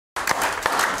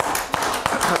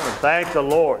Thank the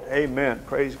Lord. Amen.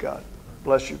 Praise God.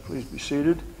 Bless you. Please be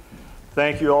seated.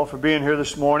 Thank you all for being here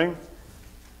this morning.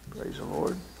 Praise the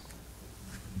Lord.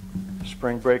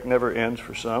 Spring break never ends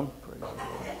for some. Praise the Lord.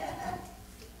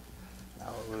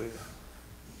 Hallelujah.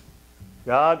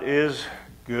 God is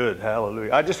good.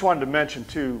 Hallelujah. I just wanted to mention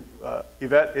too,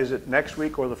 Yvette, is it next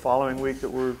week or the following week that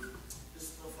we're...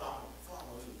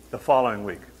 The following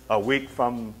week. A week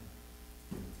from...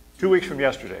 2 weeks from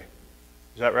yesterday.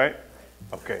 Is that right?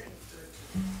 Okay.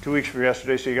 2 weeks from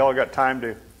yesterday, so y'all got time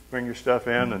to bring your stuff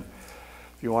in, and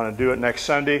if you want to do it next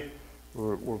Sunday,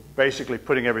 we're basically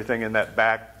putting everything in that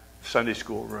back Sunday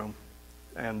school room,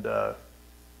 and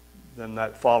then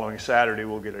that following Saturday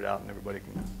we'll get it out and everybody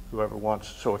can, whoever wants.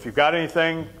 So if you've got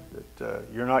anything that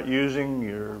you're not using,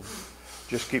 you're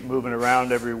just keep moving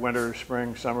around every winter,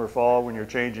 spring, summer, fall when you're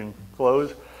changing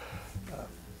clothes,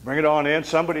 bring it on in.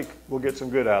 Somebody will get some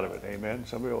good out of it. Amen.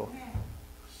 Somebody will.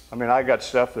 I mean, I got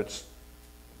stuff that's,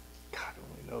 God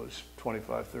only knows,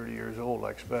 25, 30 years old,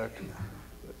 I expect.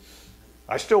 But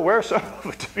I still wear some of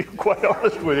it, to be quite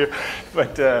honest with you.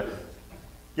 But,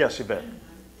 yes, Yvette.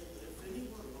 If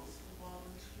anyone wants to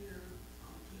volunteer to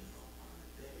help on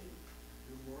a day,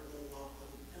 you're more than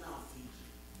welcome, and I'll feed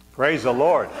you. Praise the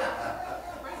Lord.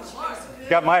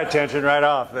 Got my attention right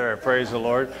off there. Praise the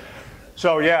Lord.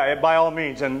 So, yeah, by all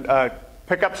means. And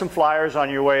pick up some flyers on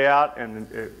your way out,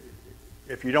 and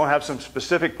if you don't have some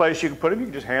specific place you can put them, you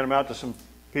can just hand them out to some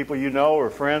people you know or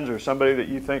friends or somebody that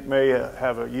you think may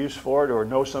have a use for it or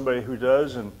know somebody who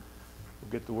does, and we'll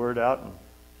get the word out. And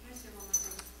can I say one more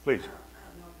thing? Please. I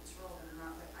don't know if it's relevant or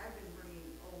not, but I've been bringing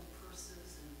old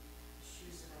purses and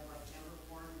shoes that I've never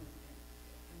worn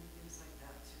and things like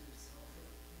that too. So,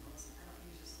 I don't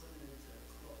use just limited to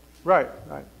clothes. Right.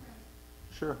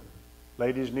 Sure.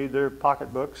 Ladies need their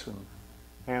pocketbooks and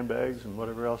handbags and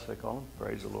whatever else they call them.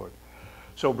 Praise the Lord.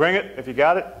 So bring it if you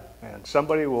got it, and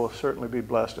somebody will certainly be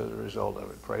blessed as a result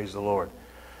of it. Praise the Lord.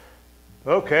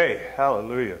 Okay,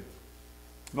 hallelujah.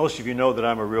 Most of you know that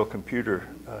I'm a real computer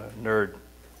nerd.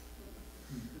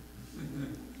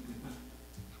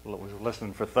 Well, I was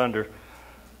listening for thunder.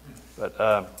 But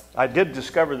I did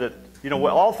discover that,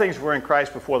 all things were in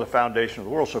Christ before the foundation of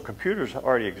the world, so computers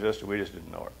already existed. We just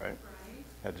didn't know it, right?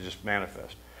 Had to just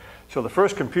manifest. So the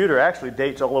first computer actually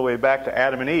dates all the way back to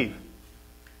Adam and Eve.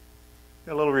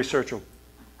 A little research,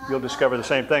 you'll discover the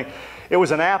same thing. It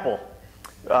was an apple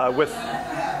with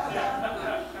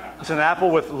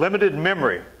limited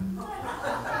memory.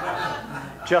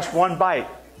 Just one bite.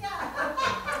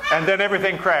 And then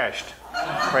everything crashed.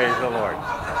 Praise the Lord.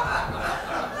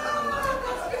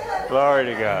 Glory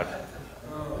to God.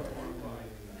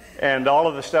 And all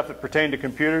of the stuff that pertained to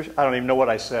computers, I don't even know what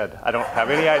I said. I don't have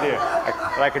any idea.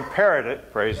 But I can parrot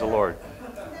it. Praise the Lord.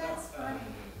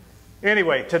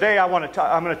 Anyway, today I'm going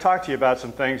to talk to you about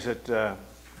some things that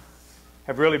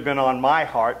have really been on my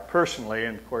heart personally,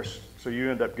 and of course, so you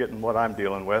end up getting what I'm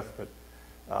dealing with. But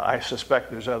I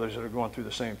suspect there's others that are going through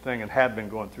the same thing and have been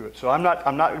going through it. So I'm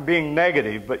not being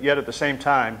negative, but yet at the same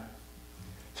time,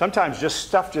 sometimes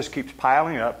stuff just keeps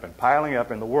piling up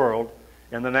in the world,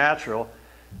 in the natural.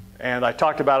 And I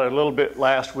talked about it a little bit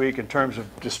last week in terms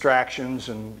of distractions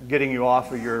and getting you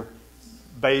off of your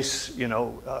base,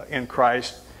 in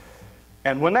Christ.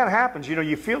 And when that happens,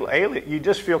 you feel alien. You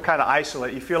just feel kind of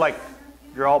isolated. You feel like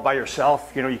you're all by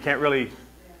yourself. You can't really,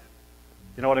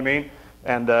 you know what I mean?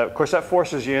 And of course, that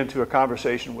forces you into a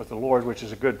conversation with the Lord, which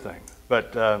is a good thing.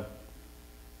 But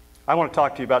I want to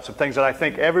talk to you about some things that I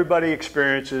think everybody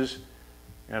experiences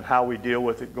and how we deal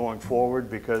with it going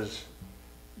forward, because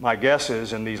my guess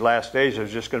is in these last days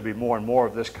there's just going to be more and more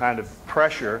of this kind of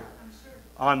pressure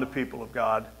on the people of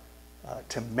God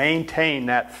to maintain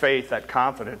that faith, that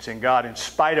confidence in God in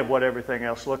spite of what everything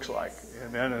else looks like.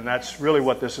 Amen. And that's really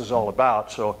what this is all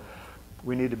about. So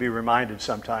we need to be reminded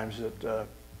sometimes that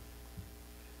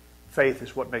faith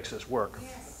is what makes this work.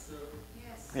 Yes.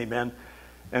 Amen.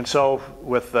 And so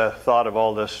with the thought of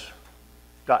all this,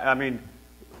 I mean,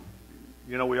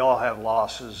 we all have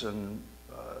losses, and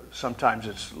sometimes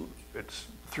it's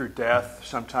through death,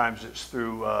 sometimes it's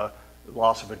through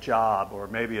loss of a job, or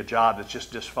maybe a job that's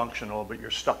just dysfunctional, but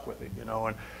you're stuck with it, and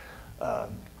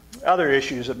other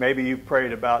issues that maybe you've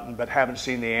prayed about but haven't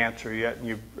seen the answer yet,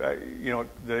 and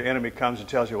the enemy comes and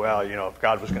tells you, well, if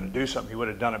God was going to do something, he would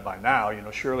have done it by now.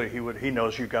 Surely he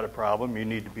knows you've got a problem,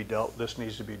 this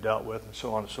needs to be dealt with, and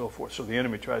so on and so forth. So the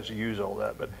enemy tries to use all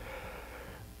that. But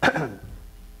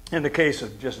in the case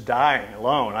of just dying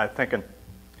alone, I'm thinking,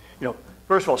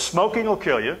 first of all, smoking will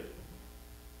kill you.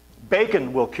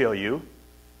 Bacon will kill you,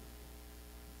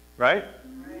 right?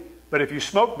 But if you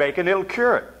smoke bacon, it'll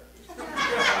cure it.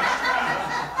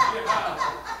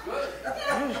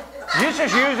 You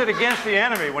just use it against the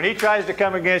enemy. When he tries to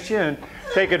come against you and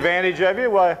take advantage of you,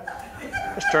 well,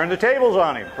 just turn the tables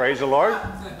on him. Praise the Lord.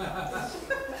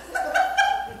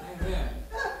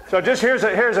 So just here's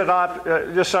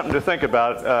just something to think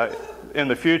about in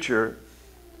the future.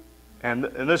 And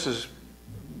this is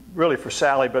really for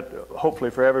Sally, but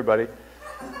hopefully for everybody.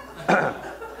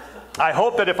 I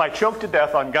hope that if I choke to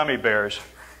death on gummy bears,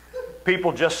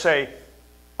 people just say,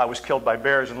 I was killed by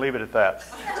bears, and leave it at that.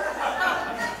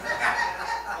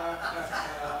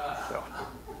 So,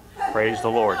 praise the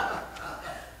Lord.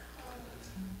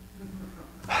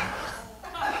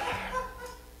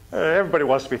 Everybody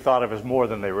wants to be thought of as more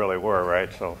than they really were,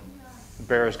 right? So the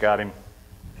bears got him.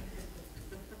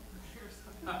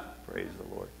 Praise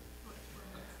the Lord.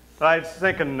 But I was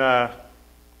thinking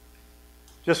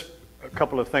just a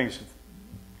couple of things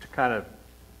to kind of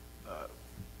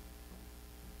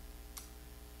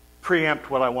preempt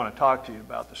what I want to talk to you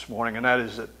about this morning, and that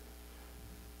is that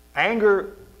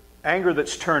anger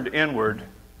that's turned inward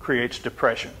creates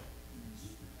depression.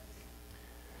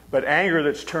 But anger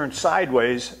that's turned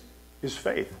sideways is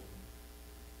faith.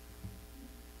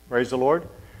 Praise the Lord.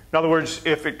 In other words,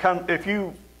 if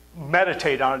you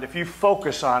meditate on it, if you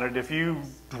focus on it, if you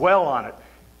dwell on it,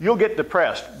 you'll get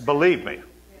depressed. Believe me,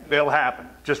 it'll happen.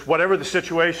 Just whatever the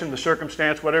situation, the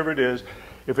circumstance, whatever it is,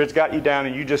 if it's got you down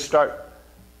and you just start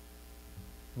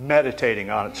meditating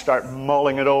on it, start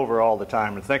mulling it over all the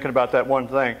time and thinking about that one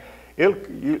thing,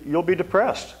 you'll be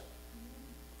depressed.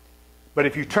 But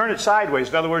if you turn it sideways,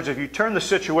 in other words, if you turn the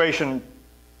situation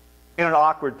in an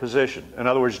awkward position, in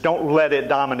other words, don't let it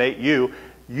dominate you,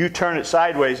 you turn it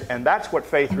sideways, and that's what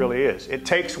faith really is. It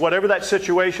takes whatever that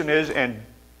situation is and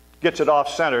gets it off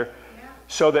center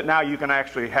so that now you can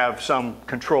actually have some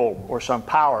control or some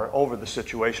power over the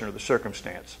situation or the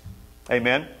circumstance.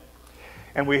 Amen?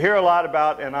 And we hear a lot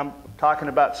about, and I'm talking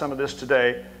about some of this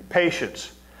today,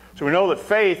 patience. So we know that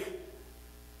faith,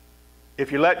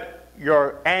 if you let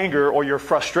your anger or your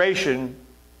frustration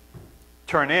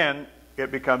turn in,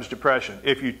 it becomes depression.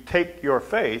 If you take your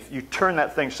faith, you turn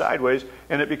that thing sideways,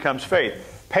 and it becomes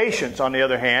faith. Patience, on the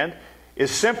other hand,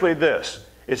 is simply this.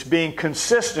 It's being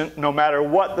consistent no matter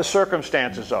what the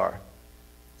circumstances are.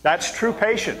 That's true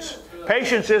patience.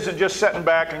 Patience isn't just sitting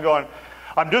back and going,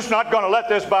 I'm just not going to let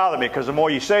this bother me, because the more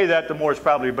you say that, the more it's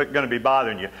probably going to be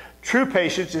bothering you. True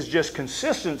patience is just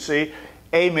consistency,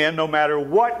 amen, no matter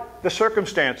what the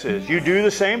circumstance is. You do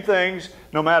the same things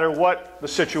no matter what the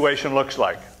situation looks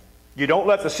like. You don't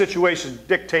let the situation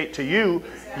dictate to you.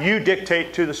 You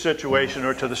dictate to the situation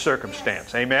or to the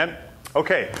circumstance. Amen?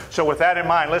 Okay, so with that in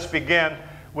mind, let's begin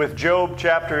with Job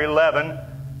chapter 11,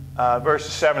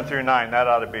 verses 7 through 9. That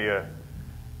ought to be an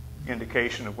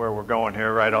indication of where we're going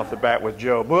here right off the bat with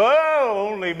Job. Whoa,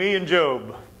 only me and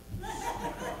Job.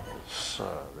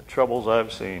 So, the troubles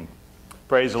I've seen.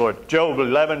 Praise the Lord. Job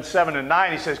 11, 7 and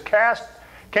 9, he says,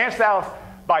 Canst thou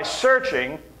by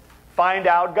searching find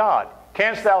out God?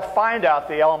 Canst thou find out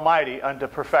the Almighty unto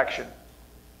perfection?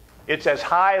 It's as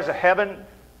high as a heaven.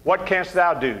 What canst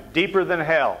thou do? Deeper than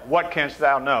hell. What canst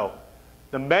thou know?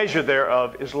 The measure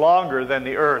thereof is longer than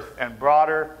the earth and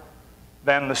broader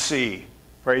than the sea.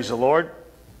 Praise the Lord.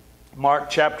 Mark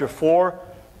chapter 4,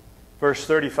 verse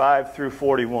 35 through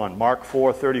 41. Mark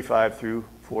 4, 35 through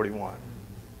 41.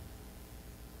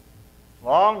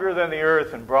 Longer than the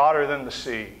earth and broader than the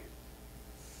sea.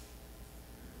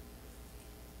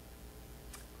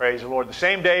 Praise the Lord. The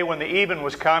same day when the even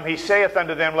was come, he saith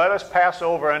unto them, Let us pass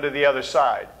over unto the other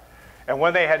side. And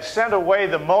when they had sent away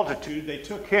the multitude, they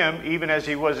took him, even as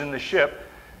he was in the ship.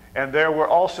 And there were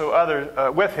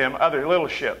also with him other little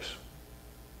ships.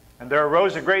 And there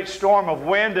arose a great storm of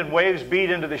wind, and waves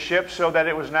beat into the ship, so that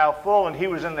it was now full. And he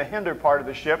was in the hinder part of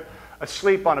the ship,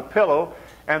 asleep on a pillow.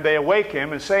 And they awake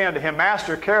him, and say unto him,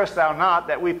 Master, carest thou not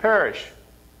that we perish?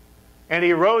 And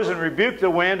he arose and rebuked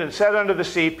the wind, and said unto the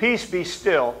sea, Peace, be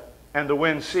still. And the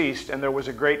wind ceased, and there was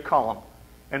a great calm.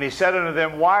 And he said unto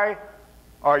them, Why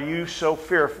are you so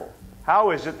fearful?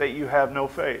 How is it that you have no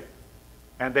faith?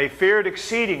 And they feared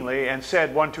exceedingly, and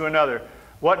said one to another,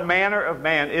 What manner of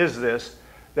man is this,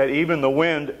 that even the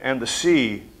wind and the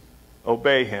sea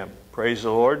obey him? Praise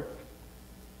the Lord.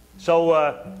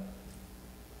 So,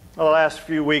 the last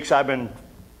few weeks I've been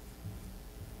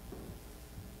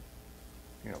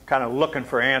kind of looking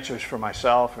for answers for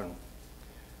myself, and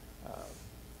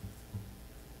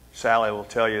Sally will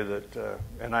tell you that,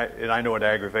 and I know it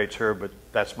aggravates her, but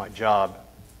that's my job.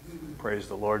 Praise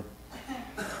the Lord.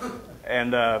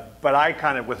 And but I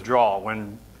kind of withdraw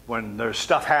when there's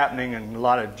stuff happening and a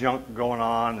lot of junk going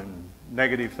on and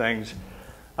negative things.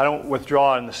 I don't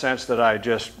withdraw in the sense that I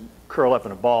just curl up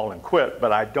in a ball and quit,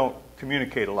 but I don't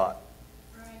communicate a lot.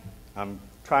 I'm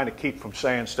trying to keep from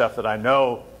saying stuff that I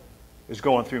know is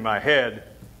going through my head,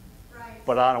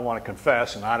 but I don't want to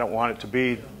confess, and I don't want it to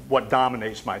be what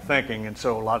dominates my thinking. And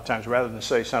so a lot of times, rather than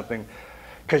say something,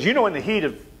 because in the heat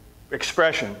of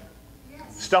expression,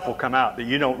 stuff will come out that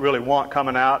you don't really want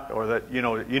coming out, or that you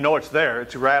know it's there,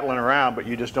 it's rattling around, but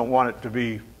you just don't want it to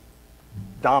be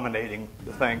dominating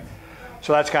the thing.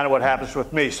 So that's kind of what happens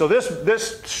with me. So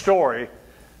this story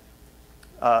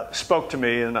spoke to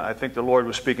me, and I think the Lord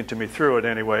was speaking to me through it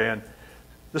anyway. And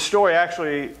the story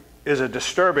actually is a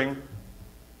disturbing,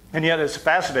 and yet it's a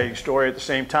fascinating story at the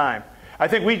same time. I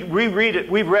think we've read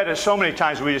it so many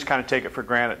times we just kind of take it for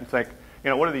granted and think,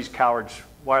 what are these cowards?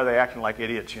 Why are they acting like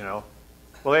idiots?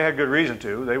 Well, they had good reason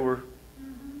to. They were.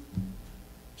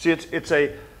 See,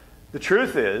 the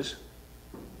truth is,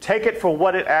 take it for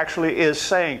what it actually is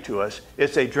saying to us.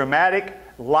 It's a dramatic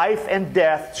life and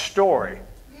death story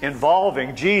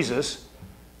involving Jesus,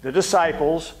 the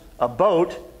disciples, a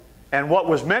boat, and what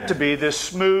was meant to be this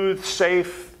smooth,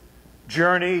 safe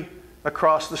journey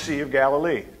across the Sea of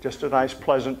Galilee. Just a nice,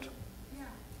 pleasant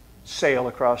sail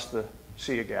across the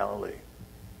Sea of Galilee.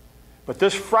 But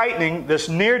this frightening, this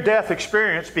near-death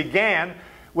experience began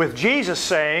with Jesus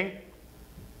saying,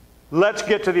 let's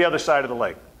get to the other side of the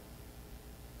lake.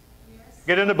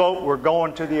 Get in the boat, we're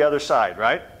going to the other side,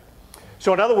 right?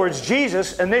 So in other words,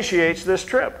 Jesus initiates this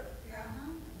trip.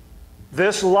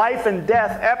 This life and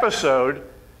death episode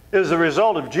is the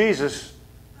result of Jesus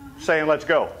saying, let's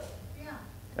go.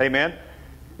 Amen?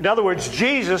 In other words,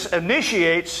 Jesus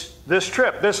initiates this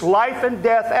trip. This life and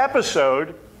death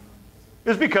episode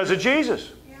is because of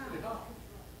Jesus.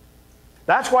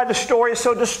 That's why the story is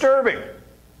so disturbing.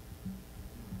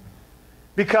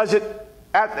 Because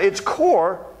at its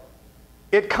core,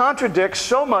 it contradicts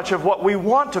so much of what we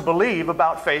want to believe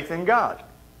about faith in God.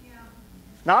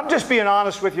 Now, I'm just being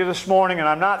honest with you this morning, and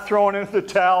I'm not throwing in the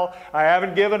towel. I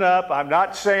haven't given up. I'm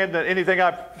not saying that anything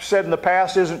I've said in the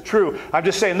past isn't true. I'm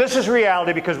just saying this is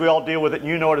reality because we all deal with it, and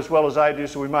you know it as well as I do,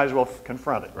 so we might as well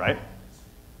confront it, right?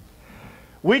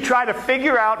 We try to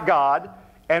figure out God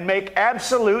and make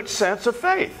absolute sense of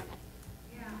faith.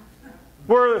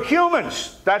 We're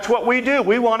humans. That's what we do.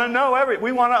 We want to know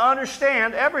we want to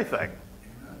understand everything.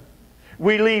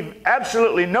 We leave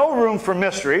absolutely no room for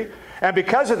mystery. And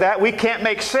because of that, we can't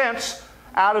make sense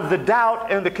out of the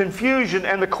doubt and the confusion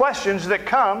and the questions that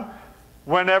come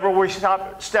whenever we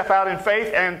step out in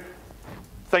faith and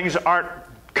things aren't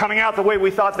coming out the way we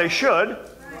thought they should,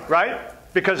 right?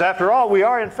 Because after all, we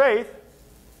are in faith.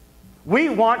 We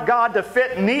want God to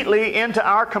fit neatly into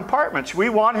our compartments. We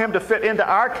want Him to fit into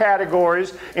our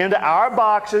categories, into our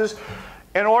boxes,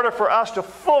 in order for us to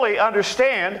fully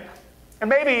understand and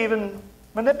maybe even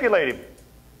manipulate Him.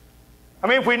 I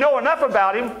mean, if we know enough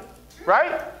about Him,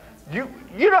 right? You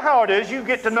know how it is. You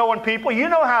get to knowing people. You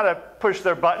know how to push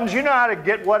their buttons. You know how to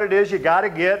get what it is you got to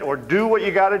get or do what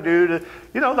you got to do.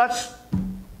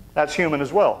 That's human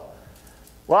as well.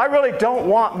 Well, I really don't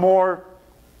want more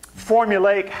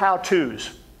formulaic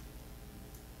how-tos.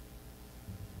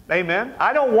 Amen?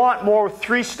 I don't want more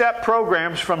three-step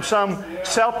programs from some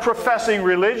self-professing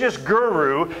religious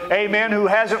guru, amen, who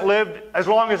hasn't lived as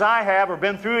long as I have or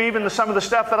been through even some of the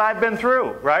stuff that I've been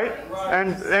through, right?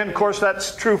 And of course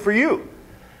that's true for you.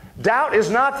 Doubt is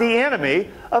not the enemy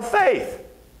of faith.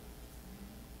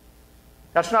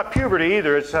 That's not puberty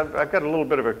either. I've got a little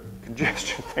bit of a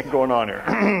congestion thing going on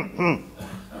here.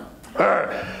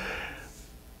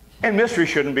 And mystery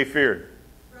shouldn't be feared.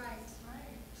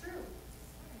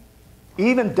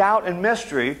 Even doubt and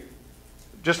mystery,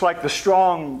 just like the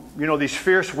strong, these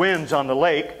fierce winds on the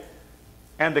lake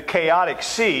and the chaotic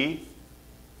sea,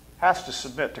 has to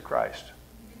submit to Christ.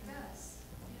 It does.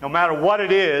 No matter what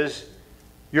it is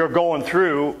you're going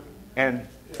through and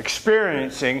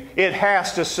experiencing, it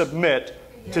has to submit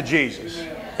to Jesus.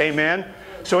 Amen?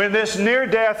 So in this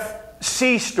near-death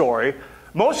sea story,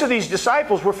 most of these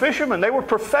disciples were fishermen. They were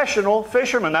professional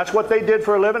fishermen. That's what they did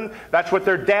for a living. That's what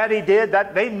their daddy did.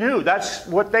 That they knew. That's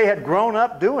what they had grown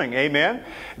up doing. Amen?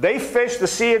 They fished the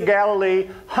Sea of Galilee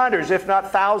hundreds, if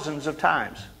not thousands of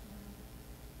times.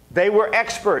 They were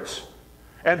experts.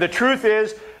 And the truth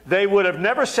is, they would have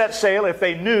never set sail if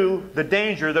they knew the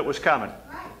danger that was coming.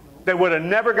 They would have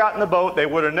never gotten the boat. They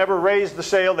would have never raised the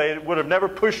sail. They would have never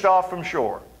pushed off from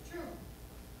shore.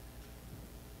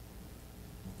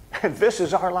 And this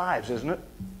is our lives, isn't it?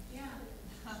 Yeah.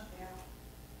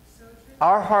 So true.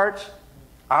 Our hearts,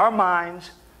 our minds,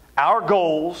 our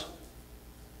goals,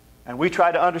 and we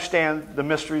try to understand the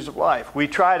mysteries of life. We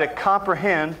try to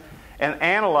comprehend and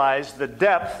analyze the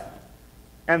depth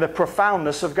and the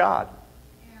profoundness of God.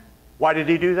 Yeah. Why did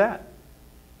He do that?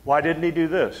 Why didn't He do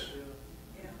this?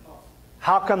 Yeah.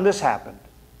 How come this happened?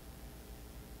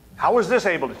 How was this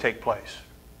able to take place?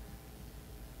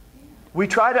 We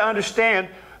try to understand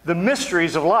the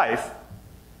mysteries of life.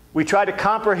 We try to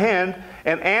comprehend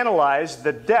and analyze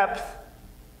the depth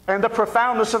and the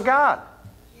profoundness of God.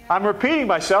 I'm repeating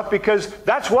myself because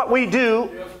that's what we do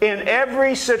in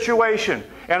every situation.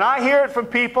 And I hear it from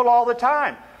people all the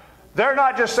time. They're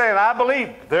not just saying, I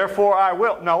believe, therefore I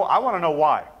will. No, I want to know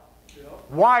why.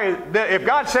 Why? If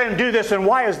God's saying do this, then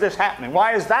why is this happening?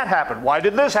 Why has that happened? Why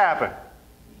did this happen?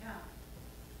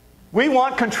 We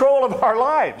want control of our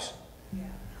lives.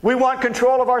 We want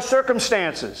control of our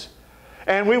circumstances.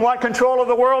 And we want control of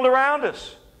the world around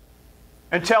us.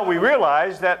 Until we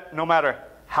realize that no matter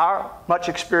how much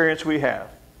experience we have,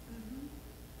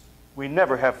 we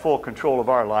never have full control of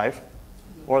our life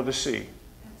or the sea.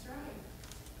 That's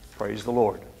right. Praise the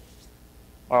Lord.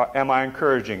 Am I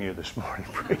encouraging you this morning?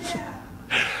 Praise.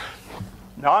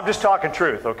 No, I'm just talking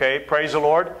truth, okay? Praise the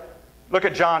Lord. Look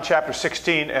at John chapter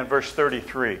 16 and verse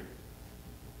 33.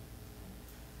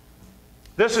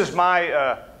 This is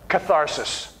my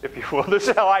catharsis, if you will. This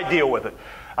is how I deal with it.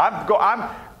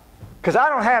 Because I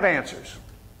don't have answers.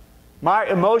 My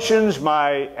emotions,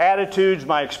 my attitudes,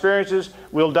 my experiences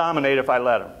will dominate if I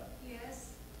let them. Yes.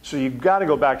 So you've got to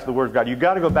go back to the Word of God. You've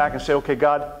got to go back and say, okay,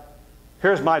 God,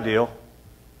 here's my deal.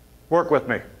 Work with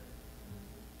me.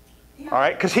 Yeah. All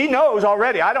right? Because He knows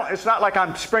already. It's not like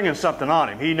I'm springing something on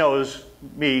Him. He knows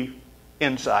me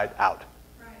inside out.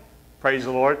 Right. Praise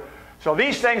the Lord. So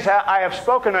these things I have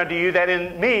spoken unto you, that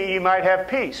in me you might have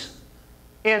peace.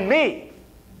 In me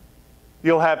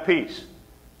you'll have peace.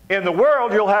 In the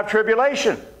world you'll have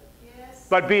tribulation. Yes.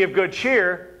 But be of good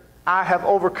cheer. I have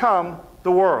overcome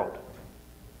the world.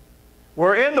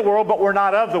 We're in the world, but we're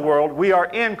not of the world. We are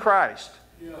in Christ.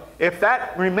 Yeah. If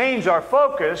that remains our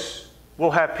focus,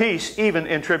 we'll have peace even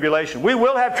in tribulation. We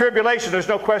will have tribulation. There's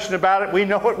no question about it. We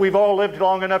know it. We've all lived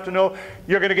long enough to know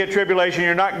you're going to get tribulation.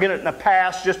 You're not getting it in the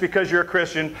past just because you're a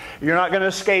Christian. You're not going to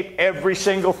escape every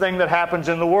single thing that happens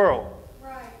in the world.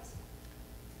 Right.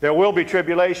 There will be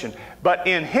tribulation. But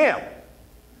in Him,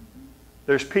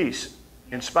 there's peace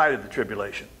in spite of the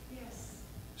tribulation. Yes.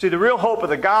 See, the real hope of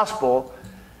the gospel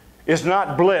is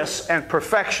not bliss and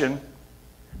perfection,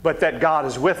 but that God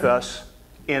is with us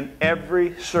in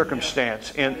every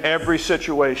circumstance, in every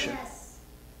situation. Yes.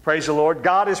 Praise the Lord.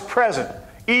 God is present,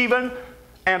 even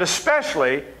and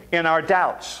especially in our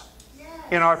doubts, Yes.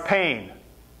 in our pain,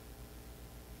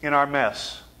 in our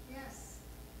mess. Yes.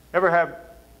 Ever have,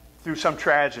 through some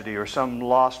tragedy or some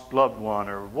lost loved one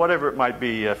or whatever it might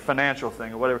be, a financial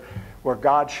thing or whatever, where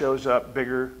God shows up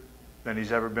bigger than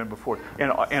He's ever been before? In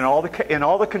all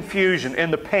the confusion, in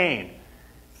the pain,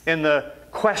 in the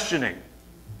questioning,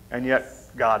 and yet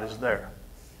God is there.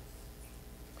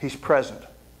 He's present.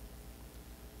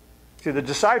 See, the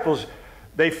disciples,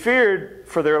 they feared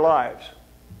for their lives.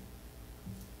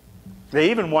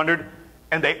 They even wondered,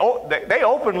 and they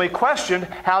openly questioned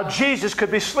how Jesus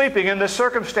could be sleeping in this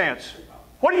circumstance.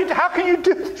 How can you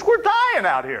do this? We're dying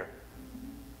out here.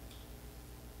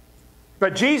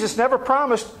 But Jesus never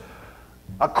promised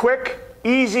a quick,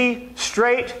 easy,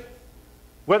 straight,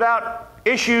 without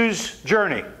issues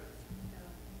journey.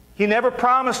 He never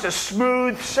promised a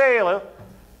smooth sail,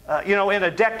 in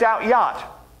a decked out yacht.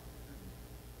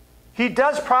 He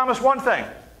does promise one thing.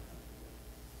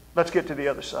 Let's get to the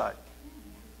other side.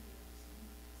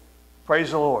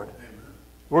 Praise the Lord.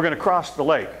 We're going to cross the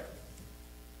lake.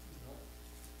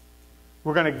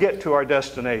 We're going to get to our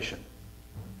destination.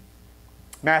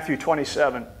 Matthew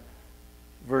 27,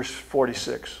 verse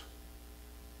 46.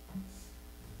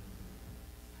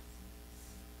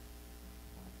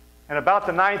 And about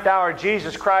the 9th hour,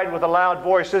 Jesus cried with a loud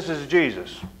voice. This is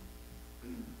Jesus.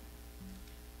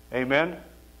 Amen.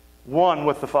 One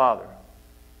with the Father.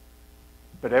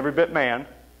 But every bit man.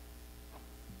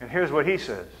 And here's what He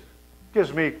says.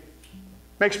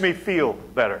 Makes me feel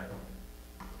better.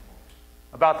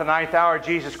 About the 9th hour,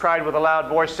 Jesus cried with a loud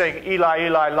voice, saying, Eli,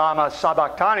 Eli, lama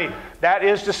sabachthani. That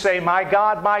is to say, my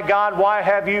God, why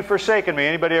have you forsaken me?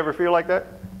 Anybody ever feel like that?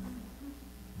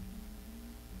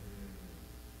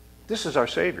 This is our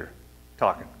Savior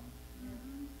talking.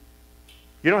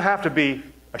 You don't have to be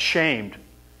ashamed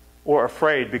or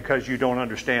afraid because you don't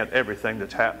understand everything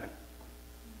that's happening.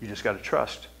 You just got to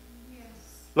trust. Yes.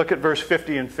 Look at verse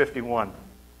 50 and 51.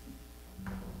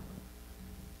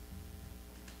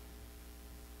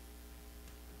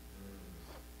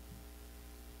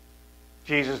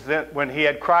 Jesus then, when He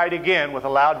had cried again with a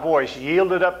loud voice,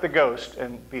 yielded up the ghost,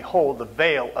 and behold, the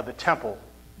veil of the temple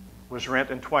was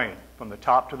rent in twain, from the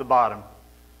top to the bottom.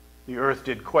 The earth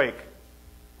did quake,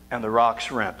 and the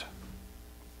rocks rent.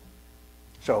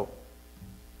 So,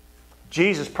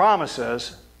 Jesus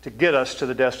promises to get us to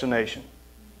the destination,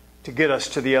 to get us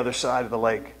to the other side of the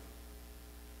lake.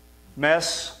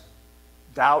 Mess,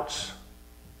 doubts,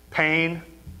 pain,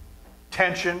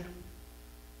 tension,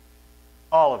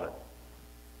 all of it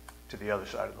to the other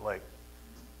side of the lake.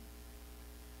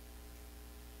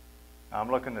 Now,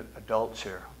 I'm looking at adults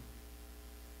here.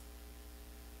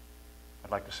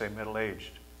 I'd like to say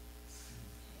middle-aged.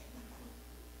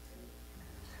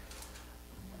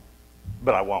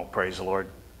 But I won't, praise the Lord.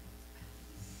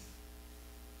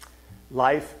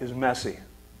 Life is messy.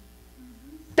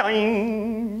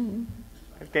 Ding!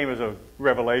 That came as a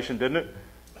revelation, didn't it?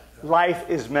 Life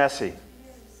is messy.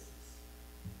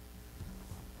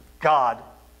 God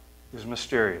is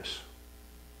mysterious.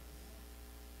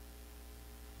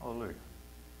 Hallelujah.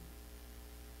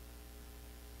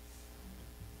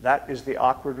 That is the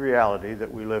awkward reality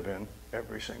that we live in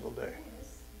every single day.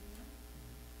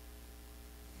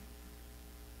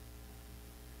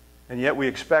 And yet we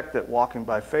expect that walking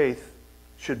by faith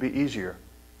should be easier,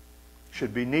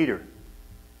 should be neater,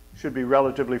 should be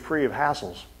relatively free of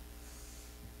hassles.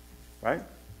 Right?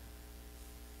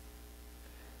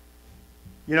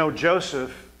 You know,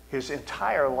 Joseph, his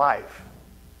entire life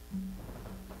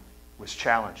was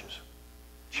challenges,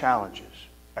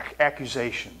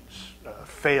 accusations,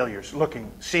 failures,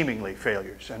 seemingly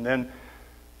failures. And then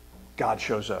God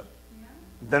shows up.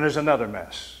 Then there's another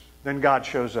mess. Then God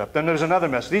shows up. Then there's another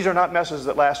mess. These are not messes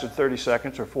that lasted 30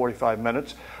 seconds or 45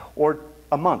 minutes or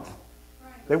a month.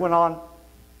 They went on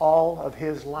all of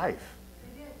his life.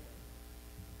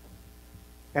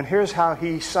 And here's how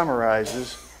he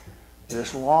summarizes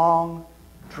this long,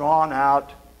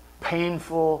 drawn-out,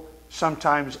 painful,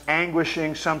 sometimes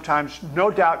anguishing, sometimes no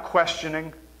doubt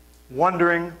questioning,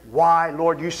 wondering why,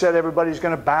 Lord, you said everybody's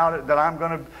going to bow, that I'm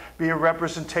going to be a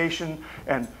representation,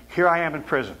 and here I am in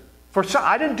prison.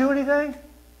 I didn't do anything.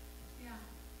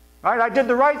 Right? I did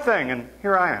the right thing, and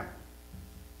here I am.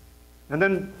 And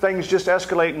then things just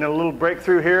escalate, and a little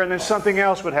breakthrough here, and then something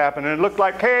else would happen. And it looked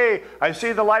like, hey, I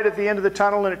see the light at the end of the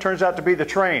tunnel, and it turns out to be the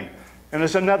train. And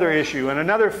there's another issue, and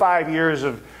another 5 years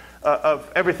of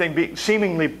everything being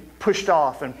seemingly pushed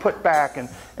off and put back,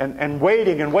 and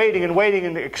waiting and waiting and waiting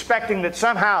and expecting that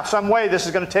somehow, some way this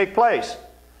is going to take place.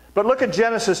 But look at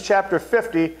Genesis chapter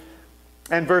 50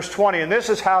 and verse 20. And this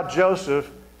is how Joseph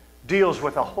deals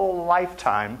with a whole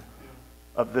lifetime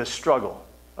of this struggle,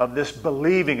 of this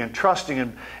believing and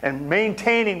trusting and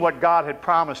maintaining what God had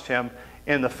promised him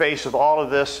in the face of all of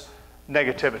this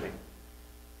negativity.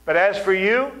 But as for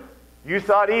you, you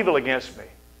thought evil against me.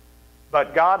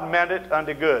 But God meant it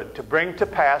unto good, to bring to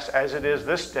pass as it is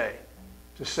this day,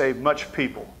 to save much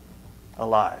people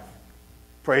alive.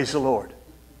 Praise the Lord.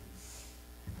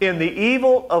 In the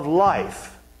evil of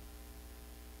life,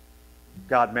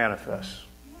 God manifests.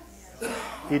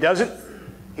 He doesn't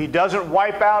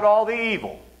wipe out all the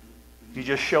evil. He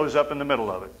just shows up in the middle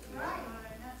of it.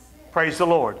 Praise the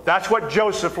Lord. That's what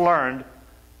Joseph learned.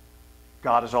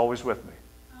 God is always with me.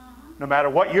 No matter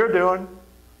what you're doing,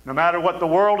 no matter what the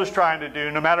world is trying to do,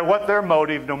 no matter what their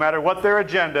motive, no matter what their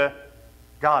agenda,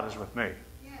 God is with me.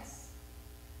 Yes.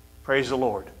 Praise the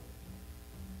Lord.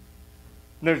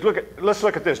 Now let's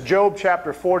look at this. Job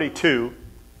chapter 42,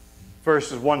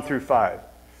 verses 1 through 5.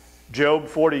 Job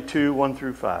 42, 1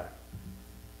 through 5.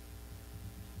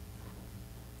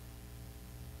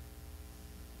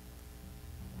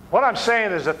 What I'm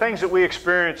saying is the things that we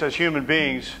experience as human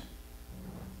beings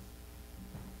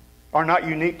are not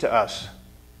unique to us.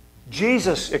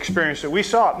 Jesus experienced it. We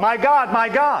saw it. My God, my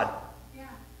God. Yeah.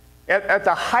 At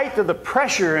the height of the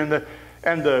pressure and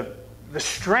the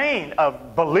strain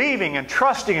of believing and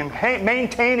trusting and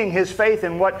maintaining his faith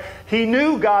in what he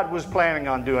knew God was planning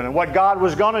on doing and what God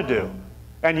was going to do.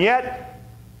 And yet,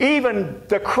 even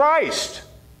the Christ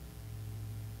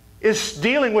is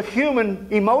dealing with human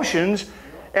emotions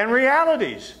and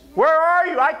realities. Where are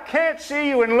you? I can't see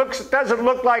you, and it doesn't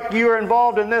look like you're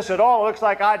involved in this at all. It looks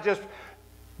like I just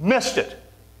missed it.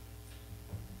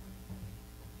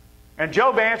 And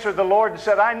Job answered the Lord and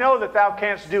said, I know that thou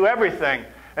canst do everything,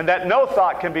 and that no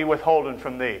thought can be withholden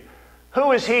from thee.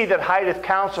 Who is he that hideth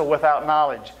counsel without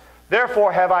knowledge?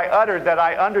 Therefore have I uttered that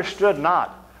I understood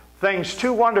not, things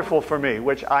too wonderful for me,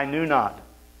 which I knew not.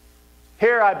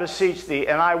 Hear, I beseech thee,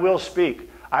 and I will speak.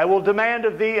 I will demand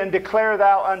of thee, and declare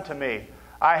thou unto me.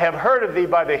 I have heard of thee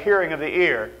by the hearing of the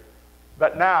ear,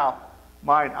 but now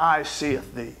mine eye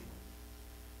seeth thee.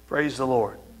 Praise the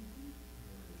Lord.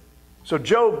 So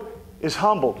Job is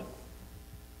humbled.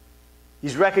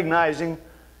 He's recognizing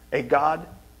a God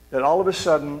that all of a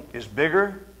sudden is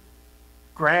bigger,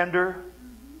 grander,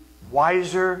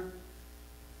 wiser,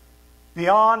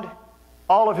 beyond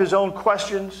all of his own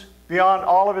questions, Beyond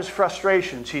all of his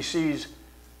frustrations, he sees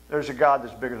there's a God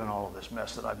that's bigger than all of this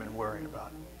mess that I've been worrying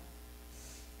about.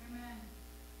 Amen.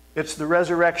 It's the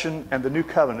resurrection and the new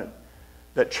covenant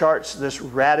that charts this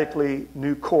radically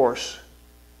new course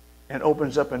and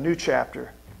opens up a new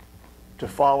chapter to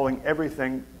following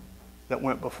everything that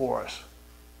went before us.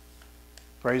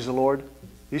 Praise the Lord.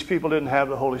 These people didn't have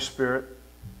the Holy Spirit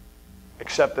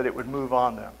except that it would move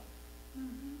on them.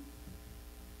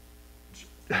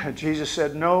 Jesus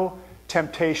said, no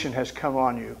temptation has come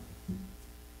on you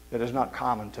that is not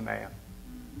common to man.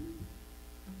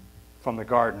 From the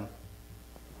garden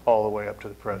all the way up to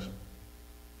the present.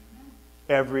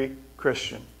 Every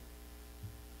Christian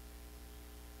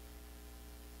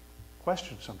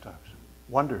questions sometimes,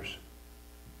 wonders,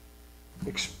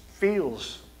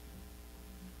 feels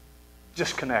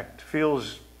disconnect,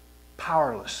 feels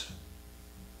powerless.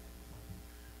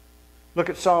 Look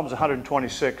at Psalms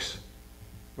 126,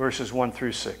 verses 1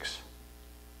 through 6.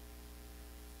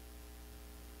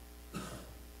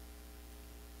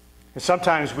 And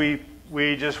sometimes we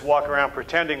just walk around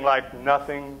pretending like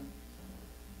nothing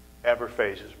ever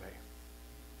phases me.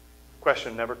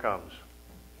 Question never comes.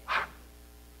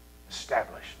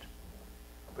 Established.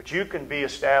 But you can be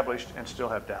established and still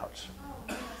have doubts.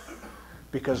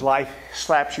 Because life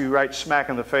slaps you right smack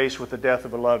in the face with the death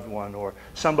of a loved one, or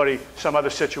some other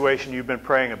situation you've been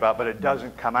praying about, but it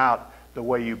doesn't come out the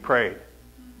way you prayed.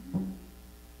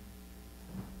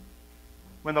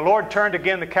 When the Lord turned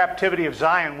again the captivity of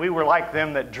Zion, we were like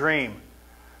them that dream.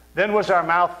 Then was our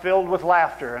mouth filled with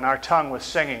laughter, and our tongue with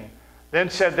singing. Then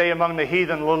said they among the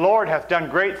heathen, the Lord hath done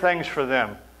great things for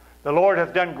them. The Lord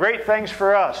hath done great things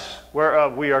for us,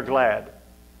 whereof we are glad.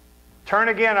 Turn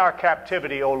again our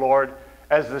captivity, O Lord,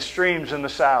 as the streams in the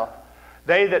south.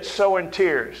 They that sow in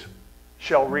tears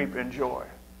shall reap in joy.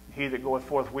 He that goeth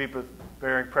forth weepeth,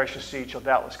 bearing precious seed, shall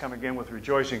doubtless come again with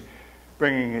rejoicing,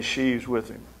 bringing his sheaves with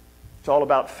him. It's all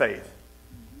about faith.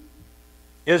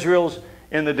 Israel's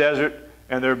in the desert,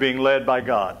 and they're being led by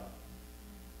God.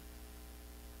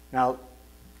 Now,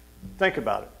 think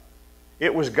about it.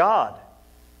 It was God,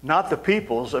 not the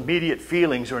people's immediate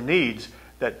feelings or needs,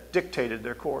 that dictated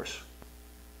their course.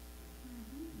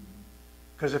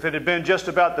 Because if it had been just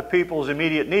about the people's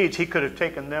immediate needs, he could have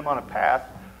taken them on a path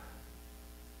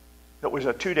that was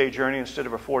a 2-day journey instead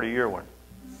of a 40-year one.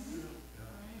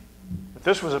 But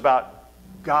this was about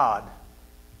God,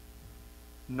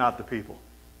 not the people.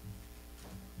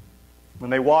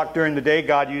 When they walked during the day,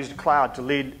 God used a cloud to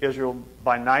lead Israel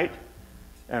by night,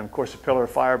 and of course a pillar of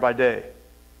fire by day.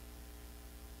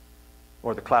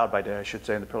 Or the cloud by day, I should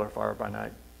say, and the pillar of fire by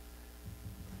night.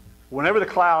 Whenever the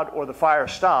cloud or the fire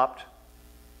stopped,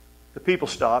 the people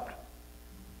stopped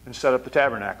and set up the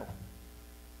tabernacle.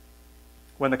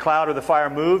 When the cloud or the fire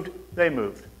moved, they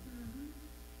moved.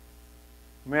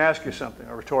 Let me ask you something,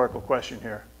 a rhetorical question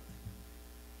here.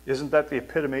 Isn't that the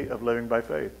epitome of living by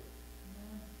faith?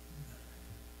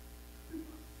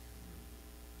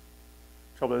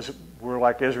 Trouble is, we're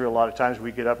like Israel a lot of times.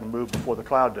 We get up and move before the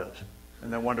cloud does,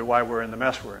 and then wonder why we're in the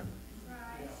mess we're in.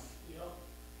 Right.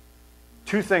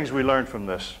 Two things we learn from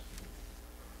this.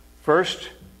 First,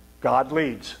 God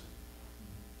leads.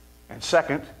 And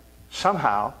second,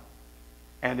 somehow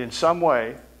and in some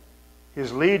way,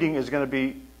 his leading is going to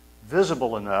be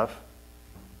visible enough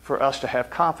for us to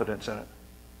have confidence in it.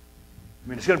 I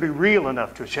mean, it's going to be real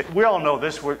enough to us. We all know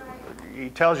this. He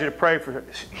tells you to pray for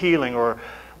healing or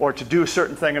to do a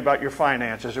certain thing about your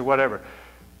finances or whatever.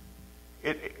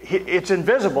 It's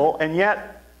invisible, and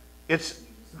yet it's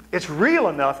real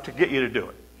enough to get you to do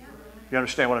it. You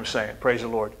understand what I'm saying? Praise the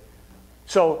Lord.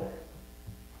 So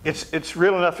it's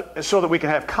real enough so that we can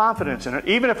have confidence in it,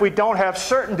 even if we don't have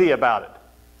certainty about it.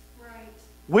 Right.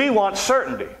 We want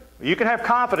certainty. You can have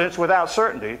confidence without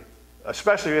certainty,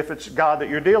 especially if it's God that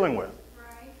you're dealing with.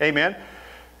 Right. Amen.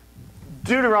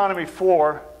 Deuteronomy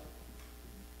 4,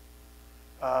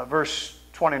 verse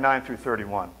 29 through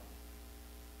 31.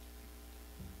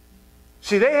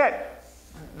 See, they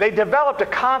developed a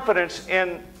confidence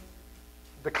in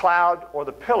the cloud or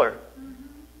the pillar,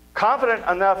 confident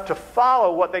enough to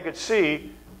follow what they could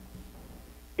see,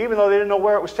 even though they didn't know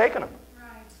where it was taking them. Right.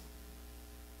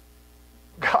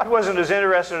 God wasn't as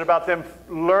interested about them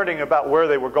learning about where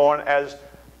they were going as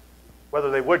whether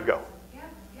they would go. Yep.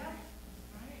 Yep.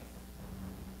 Right.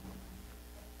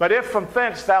 But if from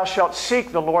thence thou shalt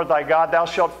seek the Lord thy God, thou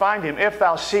shalt find him, if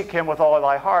thou seek him with all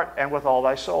thy heart and with all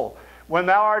thy soul. When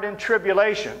thou art in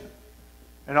tribulation,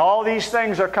 and all these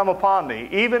things are come upon thee,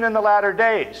 even in the latter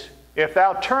days, if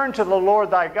thou turn to the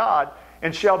Lord thy God,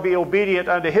 and shall be obedient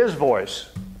unto his voice.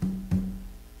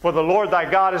 For the Lord thy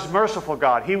God is merciful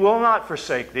God. He will not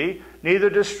forsake thee, neither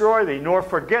destroy thee, nor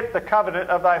forget the covenant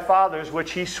of thy fathers,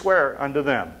 which he sware unto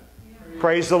them.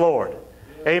 Praise the Lord.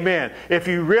 Amen. If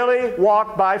you really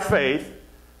walk by faith,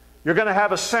 you're going to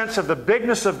have a sense of the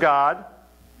bigness of God,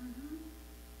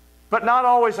 but not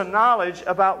always a knowledge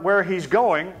about where He's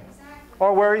going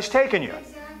or where He's taking you.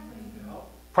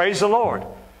 Praise the Lord.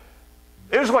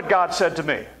 Here's what God said to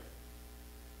me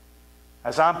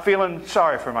as I'm feeling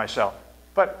sorry for myself,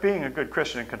 but being a good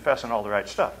Christian and confessing all the right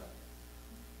stuff.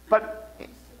 But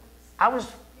I was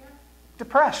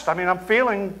depressed. I mean, I'm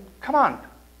feeling, come on,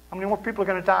 how many more people are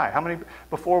going to die? How many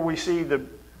before we see the...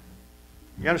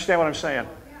 You understand what I'm saying?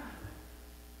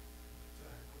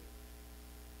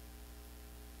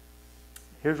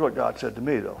 Here's what God said to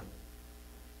me, though.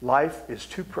 Life is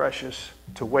too precious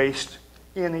to waste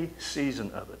any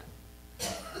season of it.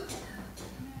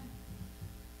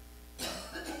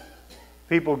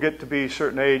 People get to be a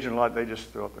certain age and they just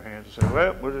throw up their hands and say,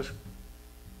 well, we'll just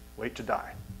wait to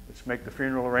die. Let's make the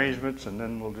funeral arrangements and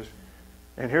then we'll just...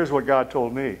 And here's what God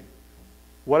told me.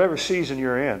 Whatever season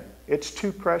you're in, it's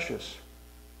too precious.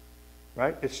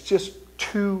 Right? It's just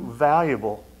too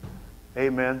valuable,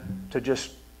 amen, to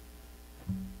just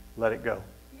let it go.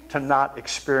 To not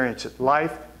experience it.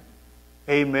 Life,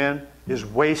 amen, is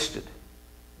wasted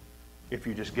if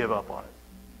you just give up on it.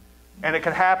 And it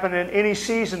can happen in any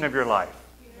season of your life.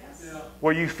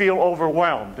 Where you feel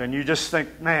overwhelmed and you just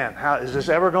think, man, how is this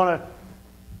ever going to...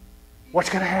 What's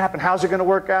going to happen? How's it going to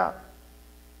work out?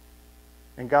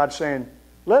 And God's saying,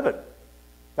 live it.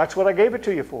 That's what I gave it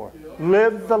to you for.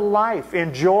 Live the life.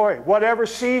 Enjoy. Whatever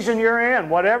season you're in,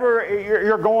 whatever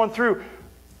you're going through,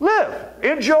 live.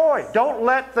 Enjoy. Don't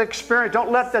let the experience,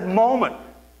 don't let the moment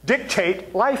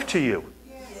dictate life to you.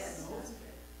 Yes.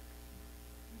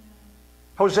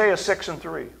 Hosea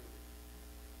 6:3.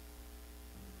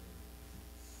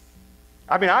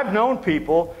 I mean, I've known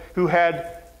people who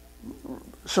had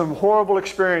some horrible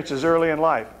experiences early in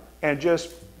life and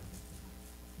just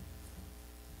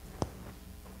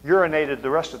urinated the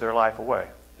rest of their life away.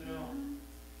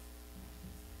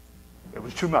 It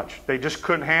was too much. They just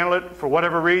couldn't handle it for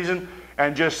whatever reason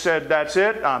and just said, that's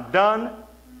it, I'm done.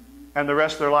 And the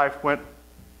rest of their life went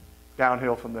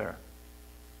downhill from there.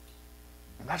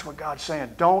 And that's what God's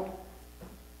saying. Don't.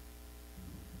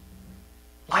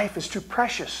 Life is too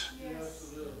precious. Yes.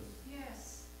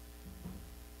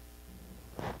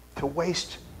 To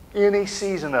waste any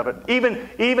season of it.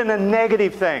 Even a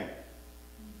negative thing.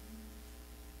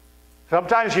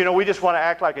 Sometimes, we just want to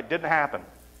act like it didn't happen.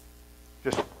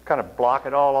 Just kind of block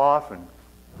it all off.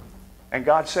 And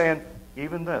God's saying,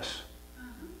 even this.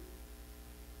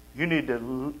 You need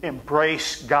to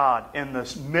embrace God in the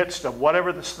midst of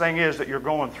whatever this thing is that you're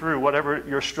going through, whatever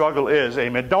your struggle is.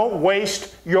 Amen. Don't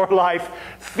waste your life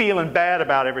feeling bad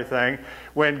about everything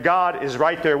when God is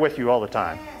right there with you all the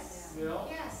time. Yes.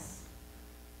 Yes.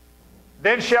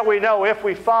 Then shall we know, if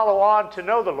we follow on to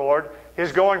know the Lord,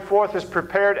 His going forth is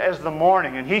prepared as the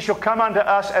morning, and He shall come unto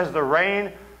us as the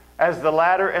rain, as the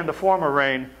latter and the former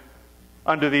rain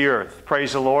unto the earth.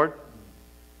 Praise the Lord.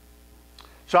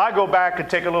 So I go back and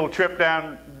take a little trip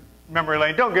down memory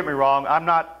lane. Don't get me wrong. I'm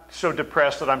not so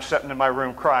depressed that I'm sitting in my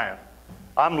room crying.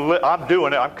 I'm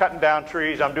doing it. I'm cutting down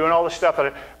trees. I'm doing all this stuff.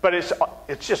 But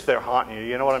it's just there haunting you.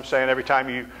 You know what I'm saying? Every time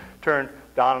you turn,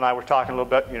 Don and I were talking a little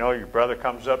bit, your brother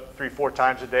comes up 3-4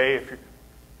 times a day.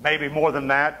 Maybe more than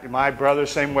that. My brother,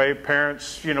 same way.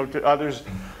 Parents, to others.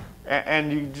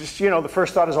 And you just, the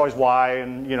first thought is always why.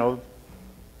 And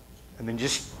then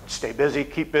just stay busy,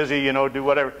 keep busy, do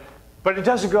whatever. But it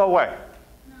doesn't go away.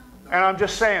 No. And I'm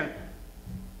just saying,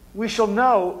 we shall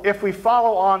know if we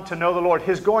follow on to know the Lord.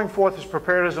 His going forth is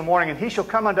prepared as the morning, and He shall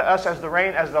come unto us as the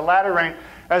rain, as the latter rain,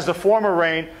 as the former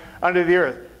rain unto the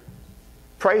earth.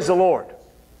 Praise the Lord.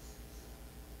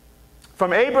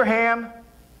 From Abraham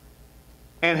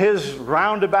and his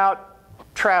roundabout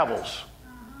travels,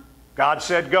 God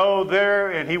said, go there,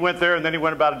 and he went there, and then he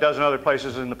went about a dozen other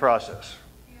places in the process.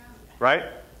 Yeah. Right?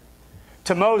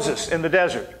 To Moses in the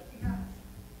desert.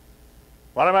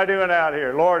 What am I doing out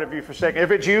here? Lord, have you forsaken?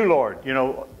 If it's you, Lord,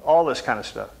 all this kind of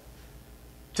stuff.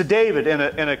 To David in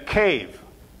a cave,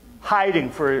 hiding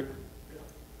for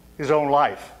his own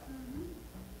life.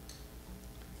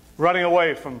 Running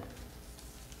away from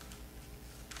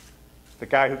the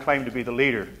guy who claimed to be the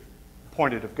leader,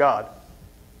 appointed of God.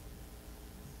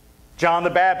 John the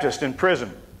Baptist in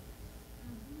prison.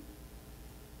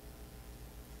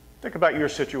 Think about your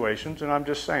situations, and I'm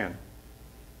just saying,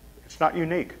 it's not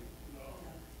unique.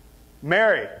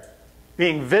 Mary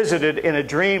being visited in a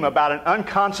dream about an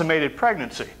unconsummated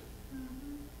pregnancy.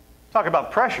 Talk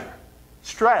about pressure,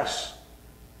 stress,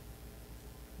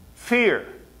 fear,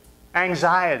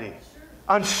 anxiety,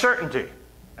 uncertainty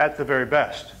at the very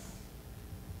best.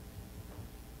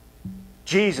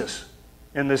 Jesus,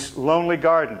 in this lonely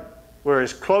garden, where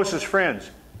his closest friends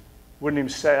wouldn't even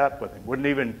sit up with him, wouldn't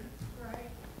even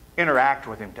interact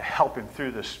with him to help him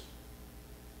through this.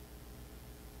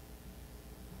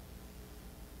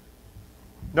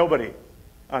 Nobody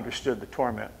understood the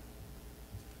torment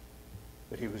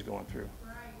that he was going through.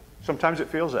 Right. Sometimes it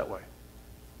feels that way.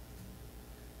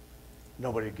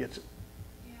 Nobody gets it.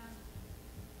 Yeah.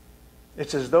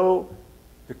 It's as though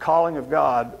the calling of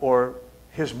God or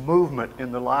his movement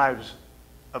in the lives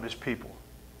of his people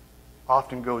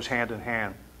often goes hand in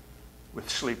hand with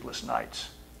sleepless nights,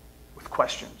 with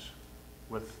questions,